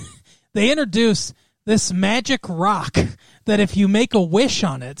they introduce this magic rock that if you make a wish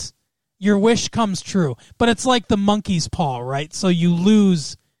on it, your wish comes true. But it's like the monkey's paw, right? So you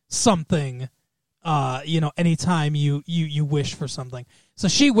lose something anytime you wish for something. So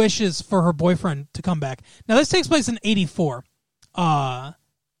she wishes for her boyfriend to come back. Now, this takes place in 1984.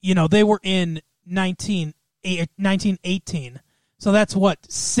 They were in 1918. So that's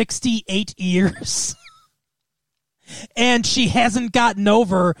what, 68 years? And she hasn't gotten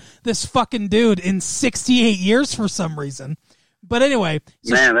over this fucking dude in 68 years for some reason. But anyway,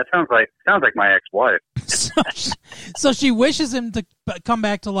 that sounds like my ex-wife. So she wishes him to come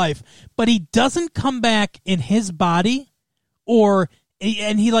back to life, but he doesn't come back in his body,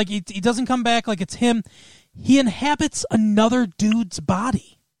 he doesn't come back like it's him. He inhabits another dude's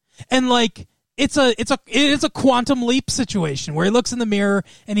body, and like it is a quantum leap situation where he looks in the mirror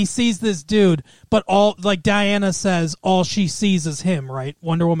and he sees this dude, but all, like Diana says, all she sees is him, right?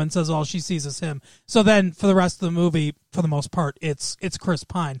 Wonder Woman says all she sees is him. So then for the rest of the movie, for the most part, it's Chris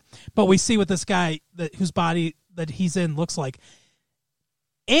Pine. But we see what this guy whose body that he's in looks like.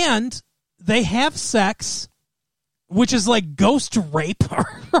 And they have sex, which is like ghost rape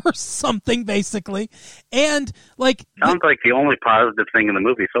or something, basically. And like sounds like the only positive thing in the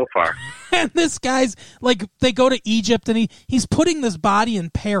movie so far. And this guy's like, they go to Egypt and he's putting this body in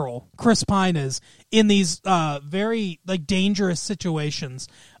peril. Chris Pine is in these very like dangerous situations.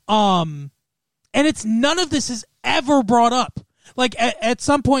 And it's none of this is ever brought up. Like at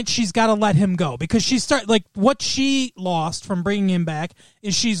some point she's got to let him go because what she lost from bringing him back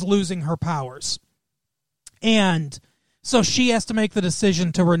is she's losing her powers. And so she has to make the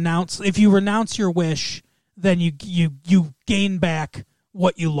decision to renounce. If you renounce your wish, then you gain back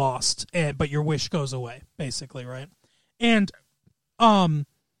what you lost, but your wish goes away, basically, right? And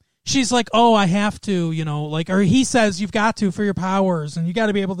she's like, oh, I have to, or he says you've got to for your powers, and you got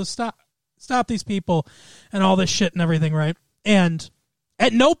to be able to stop these people and all this shit and everything, right? And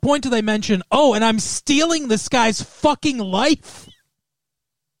at no point do they mention, oh, and I'm stealing this guy's fucking life.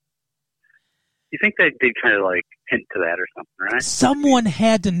 You think they did kind of like hint to that or something, right? Someone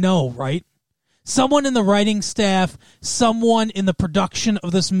had to know, right? Someone in the writing staff, someone in the production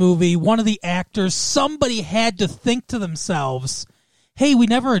of this movie, one of the actors, somebody had to think to themselves, hey, we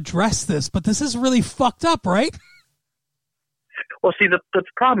never addressed this, but this is really fucked up, right? Well, see, the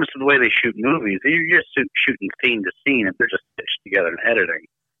problem is the way they shoot movies. You're just shooting scene to scene, and they're just stitched together in editing.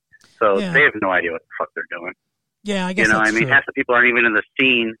 So They have no idea what the fuck they're doing. Yeah, I guess that's true. Half the people aren't even in the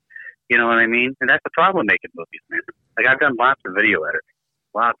scene. You know what I mean? And that's the problem making movies, man. Like, I've done lots of video editing.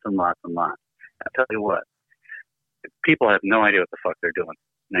 Lots and lots and lots. I tell you what, people have no idea what the fuck they're doing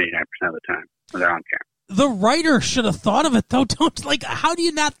 99% of the time when they're on camera. The writer should have thought of it, though. How do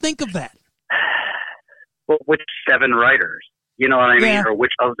you not think of that? Well, which 7 writers? You know what I mean? Or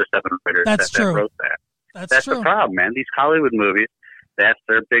which of the 7 writers that wrote that? That's true. The problem, man. These Hollywood movies, that's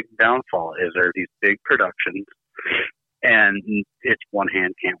their big downfall, is they're these big productions, and it's one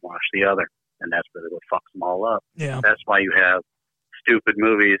hand can't wash the other. And that's really what fucks them all up. Yeah. That's why you have stupid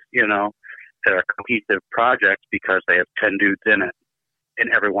movies, that are cohesive projects because they have 10 dudes in it,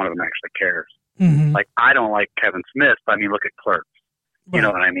 and every one of them actually cares. Mm-hmm. Like, I don't like Kevin Smith, but I mean, look at Clerks. Right. You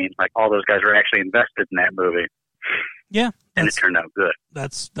know what I mean? Like, all those guys were actually invested in that movie. Yeah. And it turned out good.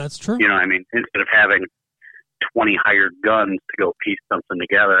 That's true. You know what I mean? Instead of having 20 hired guns to go piece something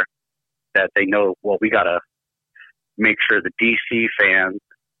together, that they know, well, we got to make sure the DC fans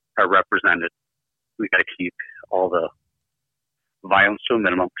are represented. We got to keep all the violence to a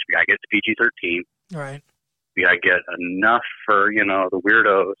minimum because we got to get to PG-13. Right. We got to get enough for, the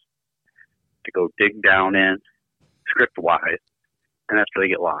weirdos to go dig down in script-wise, and that's where they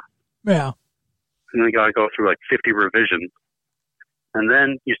get lost. Yeah. And we got to go through like 50 revisions, and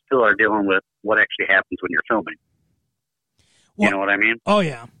then you still are dealing with what actually happens when you're filming. Well, you know what I mean? Oh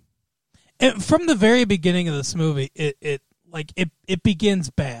yeah. From the very beginning of this movie, it begins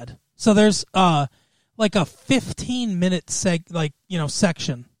bad. So there's like a 15-minute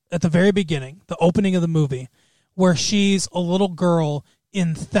section at the very beginning, the opening of the movie, where she's a little girl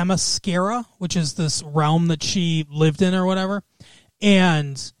in Themyscira, which is this realm that she lived in or whatever,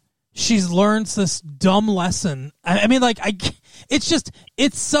 and she learns this dumb lesson. I mean, like,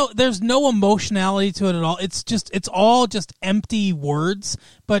 it's so, there's no emotionality to it at all. It's all just empty words,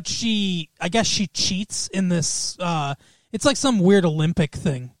 but I guess she cheats in this, it's like some weird Olympic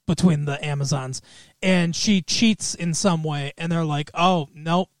thing between the Amazons, and she cheats in some way, and they're like, oh,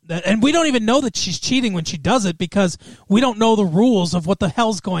 no. And we don't even know that she's cheating when she does it because we don't know the rules of what the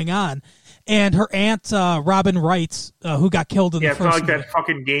hell's going on. And her aunt, Robin Wright, who got killed in the first it's not like movie. that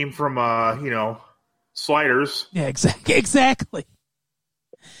fucking game from, Sliders. Yeah, exactly.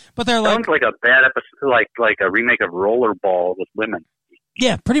 But they're like... Sounds like a bad episode, like a remake of Rollerball with women.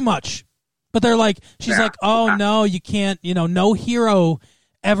 Yeah, pretty much. But they're like, she's like, oh, no, you can't, no hero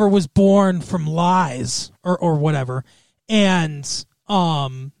ever was born from lies or whatever. And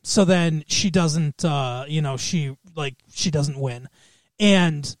so then she doesn't, she doesn't win.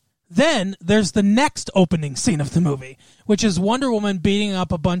 And then there's the next opening scene of the movie, which is Wonder Woman beating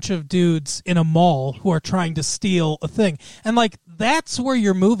up a bunch of dudes in a mall who are trying to steal a thing. And, like, that's where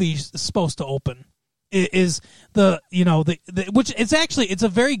your movie's supposed to open. Is which is actually, it's a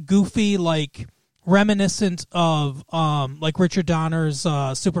very goofy, like, reminiscent of, like, Richard Donner's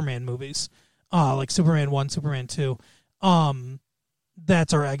Superman movies, like Superman 1, Superman 2.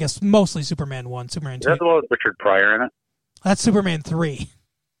 I guess, mostly Superman 1, Superman 2. Is that the one with Richard Pryor in it? That's Superman 3.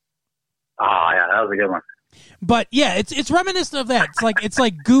 Ah, yeah, that was a good one. But yeah, it's reminiscent of that. It's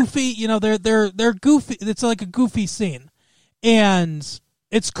like goofy. They're goofy. It's like a goofy scene, and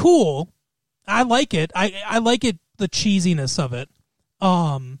it's cool. I like it. I like it. The cheesiness of it.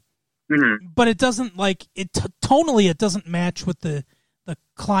 But it doesn't tonally. It doesn't match with the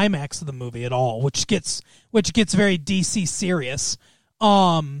climax of the movie at all, which gets very DC serious.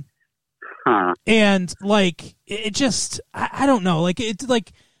 And like it just I don't know. Like it's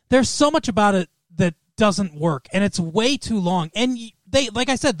like. There's so much about it that doesn't work, and it's way too long. And they, like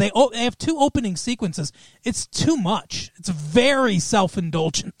I said, they have two opening sequences. It's too much. It's very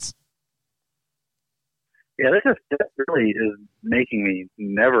self-indulgent. Yeah, this really is making me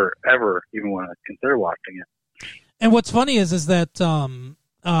never, ever even want to consider watching it. And what's funny is that,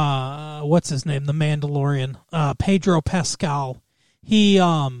 what's his name? The Mandalorian, Pedro Pascal. He's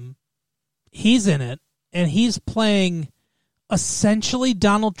in it, and he's playing... essentially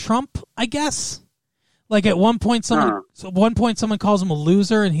Donald Trump, I guess. Like at one point someone calls him a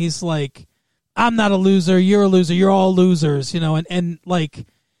loser, and he's like, I'm not a loser, you're a loser, you're all losers, and like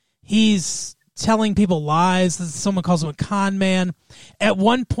he's telling people lies. Someone calls him a con man. At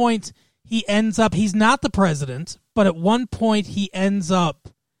one point he's not the president, but at one point he ends up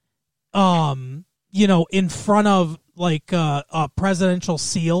in front of like a presidential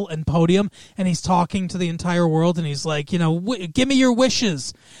seal and podium, and he's talking to the entire world, and he's like, give me your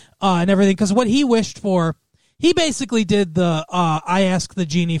wishes and everything, because what he wished for, he basically did the I ask the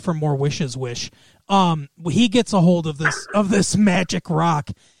genie for more wishes wish. He gets a hold of this magic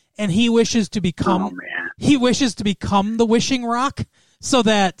rock, and he wishes to become the wishing rock, so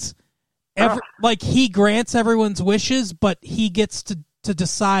that he grants everyone's wishes, but he gets to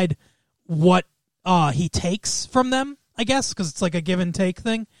decide what he takes from them, I guess, because it's like a give and take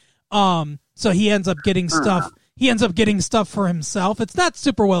thing. So he ends up getting stuff. He ends up getting stuff for himself. It's not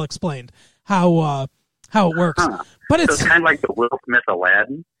super well explained how it works, but it's kind of like the Will Smith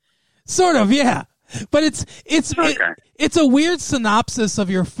Aladdin. Sort of, yeah. But it's a weird synopsis of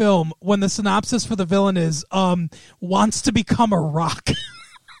your film when the synopsis for the villain is wants to become a rock.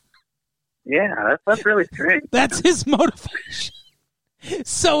 Yeah, that's really strange. That's his motivation.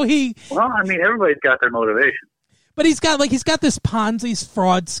 So everybody's got their motivation. But he's got this Ponzi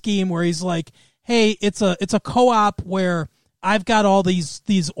fraud scheme where he's like, hey, it's a co-op where I've got all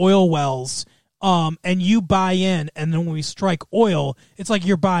these oil wells, and you buy in, and then when we strike oil, it's like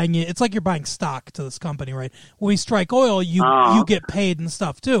you're buying it. It's like you're buying stock to this company, right? When we strike oil, you get paid and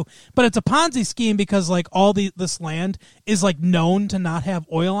stuff too. But it's a Ponzi scheme because like all this land is like known to not have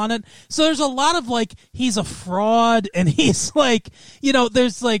oil on it. So there's a lot of like he's a fraud, and he's like,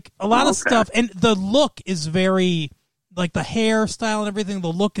 there's like a lot of stuff, and the look is very like the hairstyle and everything.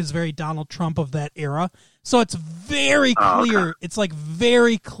 The look is very Donald Trump of that era. So it's very clear. Okay. It's like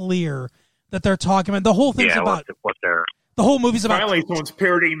very clear that they're talking about the whole thing's about what they're. The whole movie's about. Finally, someone's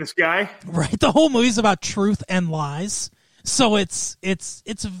parodying this guy, right? The whole movie's about truth and lies. So it's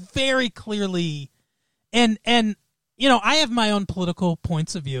very clearly, and I have my own political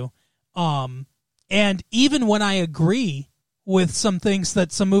points of view, and even when I agree with some things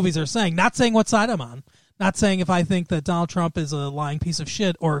that some movies are saying, not saying what side I'm on, not saying if I think that Donald Trump is a lying piece of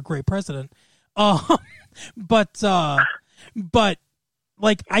shit or a great president, But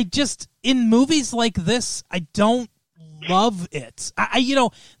like, I just, in movies like this, I don't love it.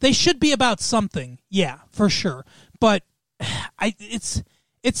 They should be about something. Yeah, for sure. But it's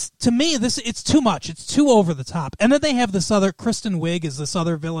to me, it's too much. It's too over the top. And then they have this other, Kristen Wiig is this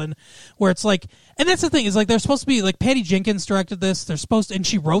other villain where it's like, and that's the thing, is like, they're supposed to be like, Patty Jenkins directed this. They're supposed to, and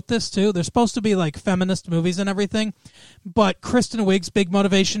she wrote this too. They're supposed to be like feminist movies and everything. But Kristen Wiig's big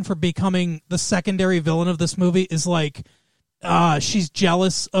motivation for becoming the secondary villain of this movie is like, she's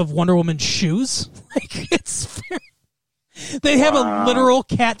jealous of Wonder Woman's shoes. Like, it's they have a literal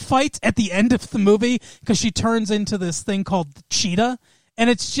cat fight at the end of the movie because she turns into this thing called the Cheetah. And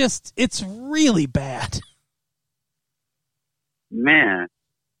it's really bad. Man,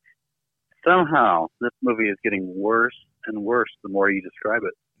 somehow this movie is getting worse and worse the more you describe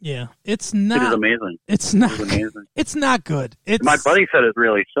it. Yeah, it's not. It is amazing. It's not. It is amazing. It's not good. My buddy said it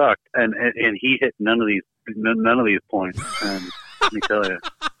really sucked, and he hit none of these points. And let me tell you,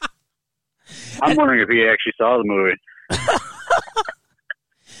 I'm wondering if he actually saw the movie.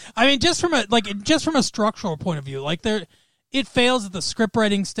 I mean, just from a structural point of view, like it fails at the script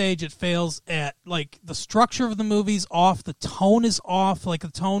writing stage. It fails at like the structure of the movie's off. The tone is off. Like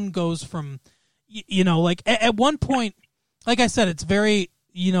the tone goes from, like at one point, like I said, it's very,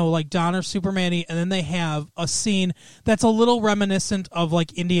 like Donner Superman-y, and then they have a scene that's a little reminiscent of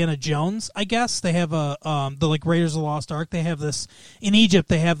like Indiana Jones, I guess. They have the like Raiders of the Lost Ark. They have this in Egypt.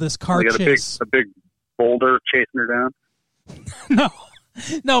 They have this car chase. A big boulder chasing her down.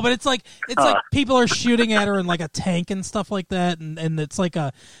 No, but it's like people are shooting at her in like a tank and stuff like that, and it's like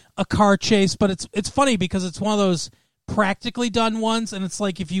a car chase. But it's funny because it's one of those practically done ones, and it's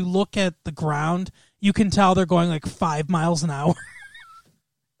like if you look at the ground, you can tell they're going like 5 miles an hour.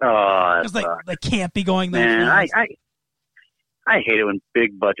 Oh, because they can't be going that fast. fast. I hate it when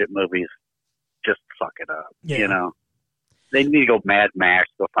big budget movies just fuck it up. Yeah. They need to go Mad Max,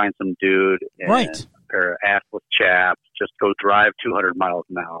 go find some dude, and right, a pair of assless chaps, just go drive 200 miles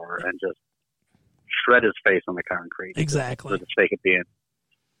an hour and just shred his face on the concrete. Exactly. For the sake of being,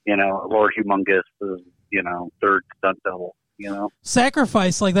 Lord Humongous, third stunt double.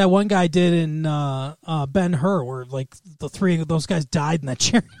 Sacrifice like that one guy did in Ben-Hur, where like the three of those guys died in that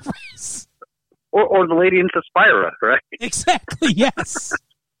chariot race. Or the lady in Suspira, right? Exactly. Yes.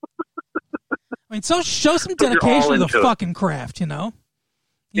 I mean, so show some dedication to the fucking craft, No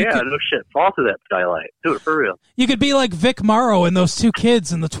shit. Fall through that skylight. Do it for real. You could be like Vic Morrow and those two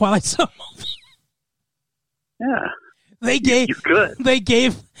kids in the Twilight Zone movie. Yeah. They gave you could. They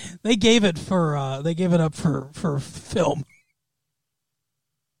gave it up for film.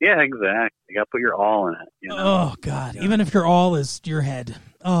 Yeah, exactly. You got to put your all in it. Oh God! Yeah. Even if your all is your head.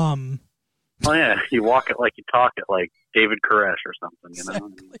 Oh yeah, you walk it like you talk it, like David Koresh or something. Exactly.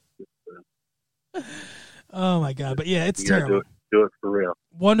 Oh my God! But yeah, it's terrible. Do it for real.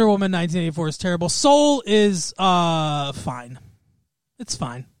 Wonder Woman 1984 is terrible. Soul is fine. It's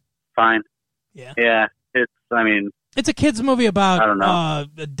fine. Fine. Yeah. Yeah. It's a kid's movie about I don't know.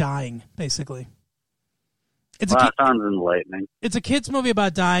 Dying, basically. That sounds enlightening. It's a kid's movie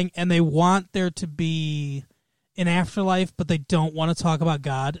about dying, and they want there to be an afterlife, but they don't want to talk about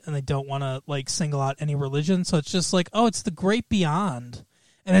God, and they don't want to like single out any religion. So it's just like, it's the great beyond,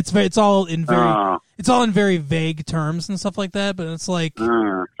 and it's all in very vague terms and stuff like that. But it's like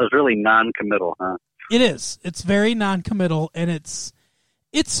so it's really non-committal, huh? It is. It's very non-committal, and it's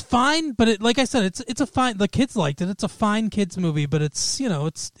fine. But like I said, it's a fine. The kids liked it. It's a fine kids movie, but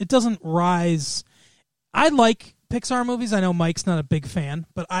it doesn't rise. I like Pixar movies. I know Mike's not a big fan,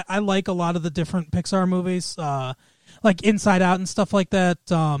 but I like a lot of the different Pixar movies, like Inside Out and stuff like that.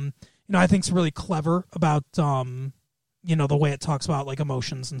 I think it's really clever about, the way it talks about like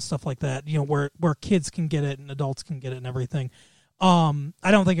emotions and stuff like that. Where kids can get it and adults can get it and everything. I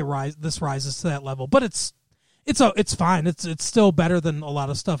don't think this rises to that level, but it's fine. It's still better than a lot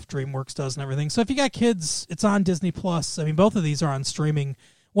of stuff DreamWorks does and everything. So if you got kids, it's on Disney Plus. I mean, both of these are on streaming.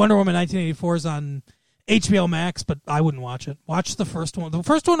 Wonder Woman 1984 is on HBO Max, but I wouldn't watch it. Watch the first one. The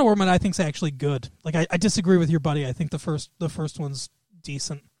first Wonder Woman I think is actually good. Like I disagree with your buddy. I think the first one's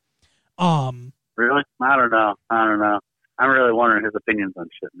decent. Really? I don't know. I'm really wondering his opinions on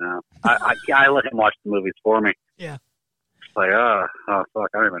shit now. I let him watch the movies for me. Yeah. It's like, oh fuck,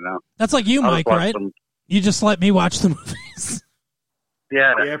 I don't even know. That's like you, Mike, right? You just let me watch the movies.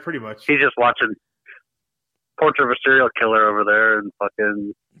 Yeah, pretty much. He's just watching Portrait of a Serial Killer over there and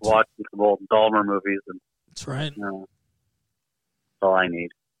fucking watching some old Dahmer movies. And, that's right. That's all I need.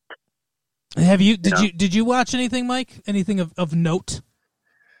 Have you? Did you watch anything, Mike? Anything of note?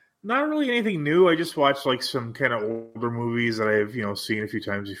 Not really anything new. I just watched like some kind of older movies that I've seen a few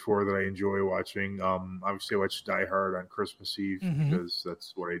times before that I enjoy watching. Obviously, I watched Die Hard on Christmas Eve because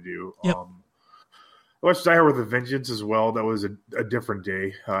that's what I do. Yep. I watched Die Hard with a Vengeance as well. That was a different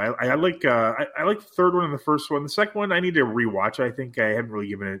day. I like the third one and the first one. The second one I need to rewatch. I think I haven't really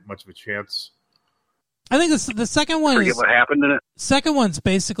given it much of a chance. I think the second one Forget what happened in it. Second one's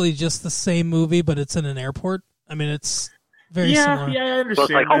basically just the same movie, but it's in an airport. I mean, it's very similar. Yeah, I understand. So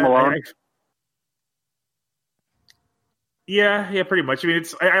it's like Home Alone. Yeah, pretty much. I mean,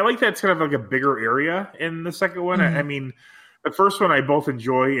 I like that it's kind of like a bigger area in the second one. I mean, the first one I both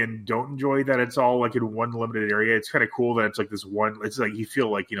enjoy and don't enjoy that it's all like in one limited area. It's kind of cool that it's like this one. It's like you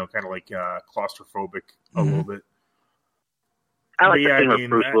feel like kind of like claustrophobic a little bit. I like the scene where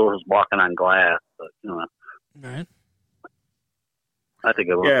Bruce Willis is walking on glass, but Right. I think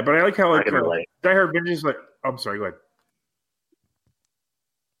it will. Yeah, but I like how like I can relate. Die Hard Vengeance. Like, I'm sorry, go ahead.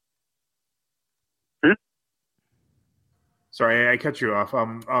 Sorry, I cut you off.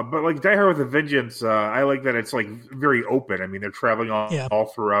 But like Die Hard with a Vengeance, I like that it's like very open. I mean, they're traveling all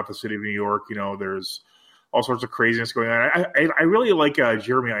throughout the city of New York. There's all sorts of craziness going on. I really like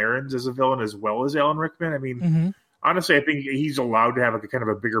Jeremy Irons as a villain as well as Alan Rickman. I mean, honestly, I think he's allowed to have like a kind of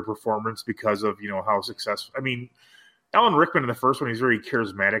a bigger performance because of how successful. I mean, Alan Rickman in the first one, he's very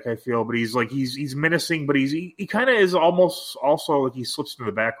charismatic, I feel, but he's menacing, but he kind of is almost also like he slips into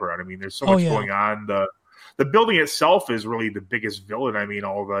the background. I mean, there's so much going on. The building itself is really the biggest villain. I mean,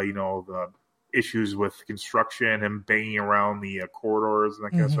 all the the issues with construction and banging around the corridors and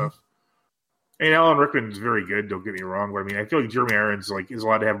that kind of stuff. And Alan Rickman is very good. Don't get me wrong, but I mean, I feel like Jeremy Irons is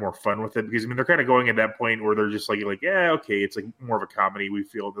allowed to have more fun with it because I mean they're kind of going at that point where they're just like yeah, okay, it's like more of a comedy. We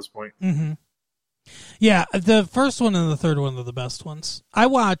feel at this point. Yeah, the first one and the third one are the best ones. I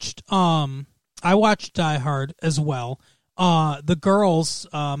watched Die Hard as well. The girls,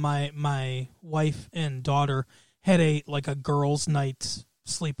 my wife and daughter had a girls' night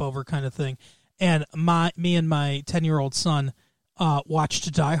sleepover kind of thing, and me and my 10-year-old son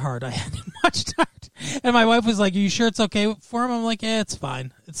watched Die Hard. I had him watch Die Hard, and my wife was like, "Are you sure it's okay for him?" I'm like, "Yeah, it's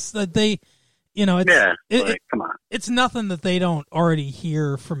fine. It's they." Come on. It's nothing that they don't already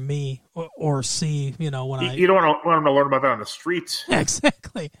hear from me or see, when You don't want them to learn about that on the streets. Yeah,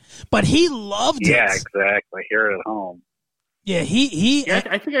 exactly. But he loved it. Yeah, exactly. Here at home. Yeah,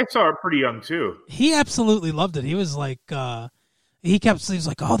 I think I saw it pretty young, too. He absolutely loved it. He was like, he was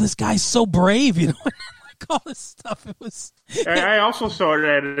like, oh, this guy's so brave, like all this stuff. It was. I also saw it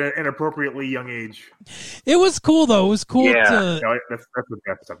at an inappropriately young age. It was cool though. It was cool. Yeah, that's the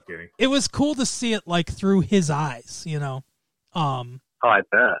best I'm getting. It was cool to see it through his eyes, Oh, I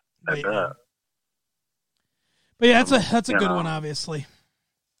bet. But yeah, that's a good one, obviously.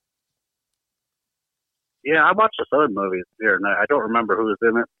 Yeah, I watched this other movie here, and I don't remember who was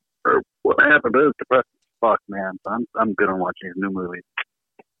in it or what happened. It was depressing as fuck, man. So I'm good on watching these new movies.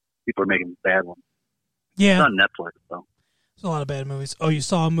 People are making bad ones. Yeah, it's on Netflix, so. There's a lot of bad movies. Oh, you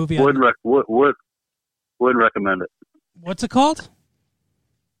saw a movie? Would recommend it. What's it called?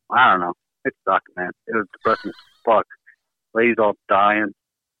 I don't know. It sucked, man. It was depressing as fuck. Lady's all dying,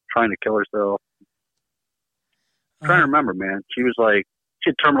 trying to kill herself. I'm trying to remember, man. She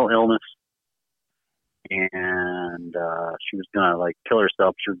had terminal illness, and she was gonna kill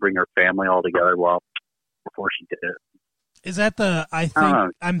herself. She would bring her family all together before she did it. Is that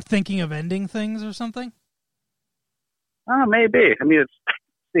I'm thinking of ending things or something? Oh, maybe. I mean, it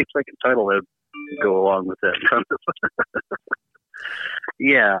seems like a title that would go along with it.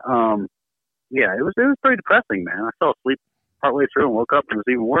 Yeah. Yeah, it was pretty depressing, man. I fell asleep partway through and woke up and it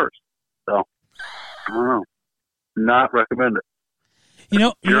was even worse. So, I don't know. Not recommend it.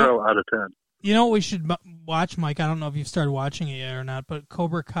 0 out of 10. You know what we should watch, Mike? I don't know if you've started watching it yet or not, but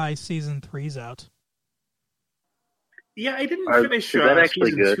Cobra Kai Season 3's out. Yeah, I didn't finish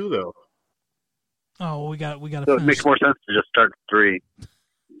Season 2, though. Oh, well, we got to So finish. it makes more sense to just start 3.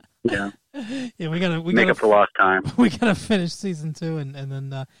 Yeah. Yeah, we got to make up for lost time. We got to finish Season 2 and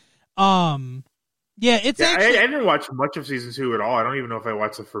then yeah, actually I didn't watch much of Season 2 at all. I don't even know if I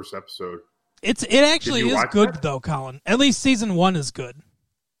watched the first episode. It actually is good though, Colin. At least Season 1 is good.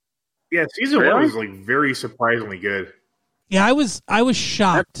 Yeah, Season 1 was very surprisingly good. Yeah, I was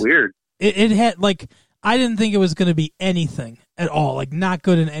shocked. That's weird. It had I didn't think it was going to be anything at all, not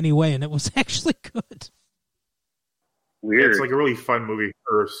good in any way, and it was actually good. Weird. Yeah, it's a really fun movie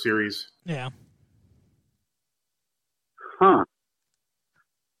or series. Yeah. Huh.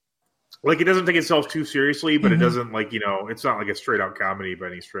 It doesn't take itself too seriously, but it doesn't it's not like a straight out comedy by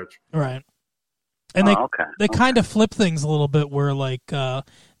any stretch. Right. And they kind of flip things a little bit where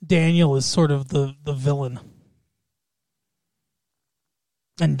Daniel is sort of the villain.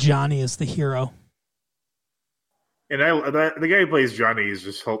 And Johnny is the hero. And the guy who plays Johnny is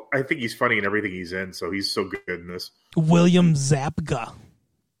just, I think he's funny in everything he's in, so he's so good in this. William Zabka.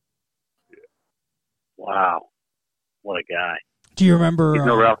 Wow. What a guy. Do you remember... He's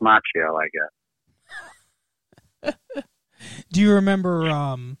no Ralph Macchio, I guess. Do you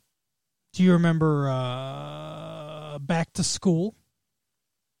remember Back to School?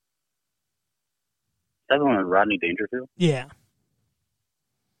 That the one with Rodney Dangerfield? Yeah.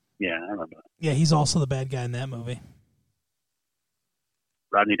 Yeah, I remember that. Yeah, he's also the bad guy in that movie.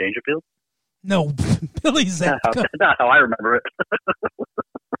 Rodney Dangerfield? No, Billy Zabka. Not how I remember it.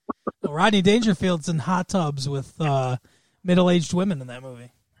 Rodney Dangerfield's in hot tubs with middle-aged women in that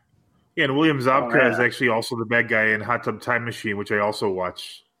movie. Yeah, and William Zabka is actually also the bad guy in Hot Tub Time Machine, which I also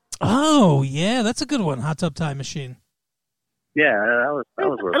watched. Oh, yeah, that's a good one, Hot Tub Time Machine. Yeah, that was I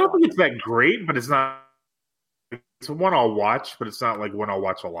don't think it's that great, but it's not... It's one I'll watch, but it's not like one I'll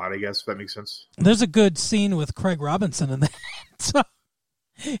watch a lot, I guess, if that makes sense. There's a good scene with Craig Robinson in that,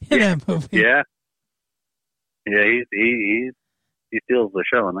 that movie. Yeah. Yeah, he steals the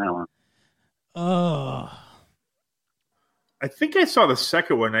show in that one. Oh. I think I saw the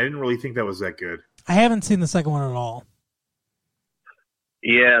second one. I didn't really think that was that good. I haven't seen the second one at all.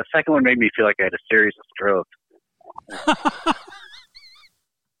 Yeah, the second one made me feel like I had a series of strokes.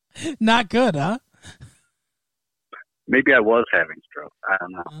 Not good, huh? Maybe I was having strokes. I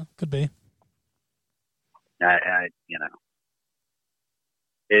don't know. Could be. I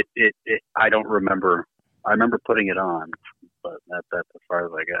I don't remember. I remember putting it on, but that's as far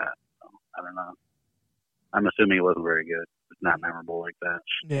as I got. So, I don't know. I'm assuming it wasn't very good. It's not memorable like that.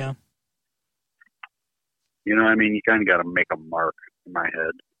 Yeah. You know what I mean? You kind of got to make a mark in my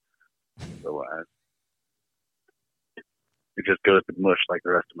head. Otherwise, it just goes to mush like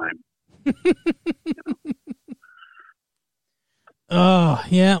the rest of mine. Oh,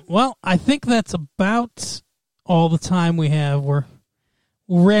 yeah. Well, I think that's about all the time we have. We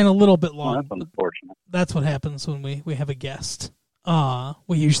ran a little bit long. Well, that's unfortunate. That's what happens when we have a guest.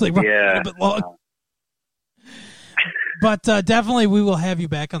 We usually run a little bit long. But definitely we will have you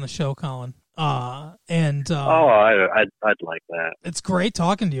back on the show, Colin. I'd like that. It's great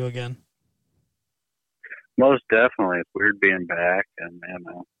talking to you again. Most definitely. It's weird being back,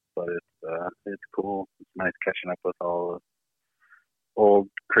 but it's cool. It's nice catching up with all the old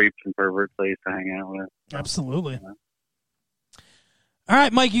creeps and perverts I used to hang out with. Absolutely. All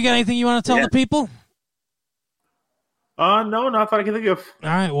right, Mike, you got anything you want to tell the people? No, not that I can think of. All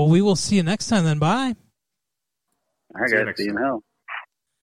right, well, we will see you next time then. Bye. All right, guys. See you in hell.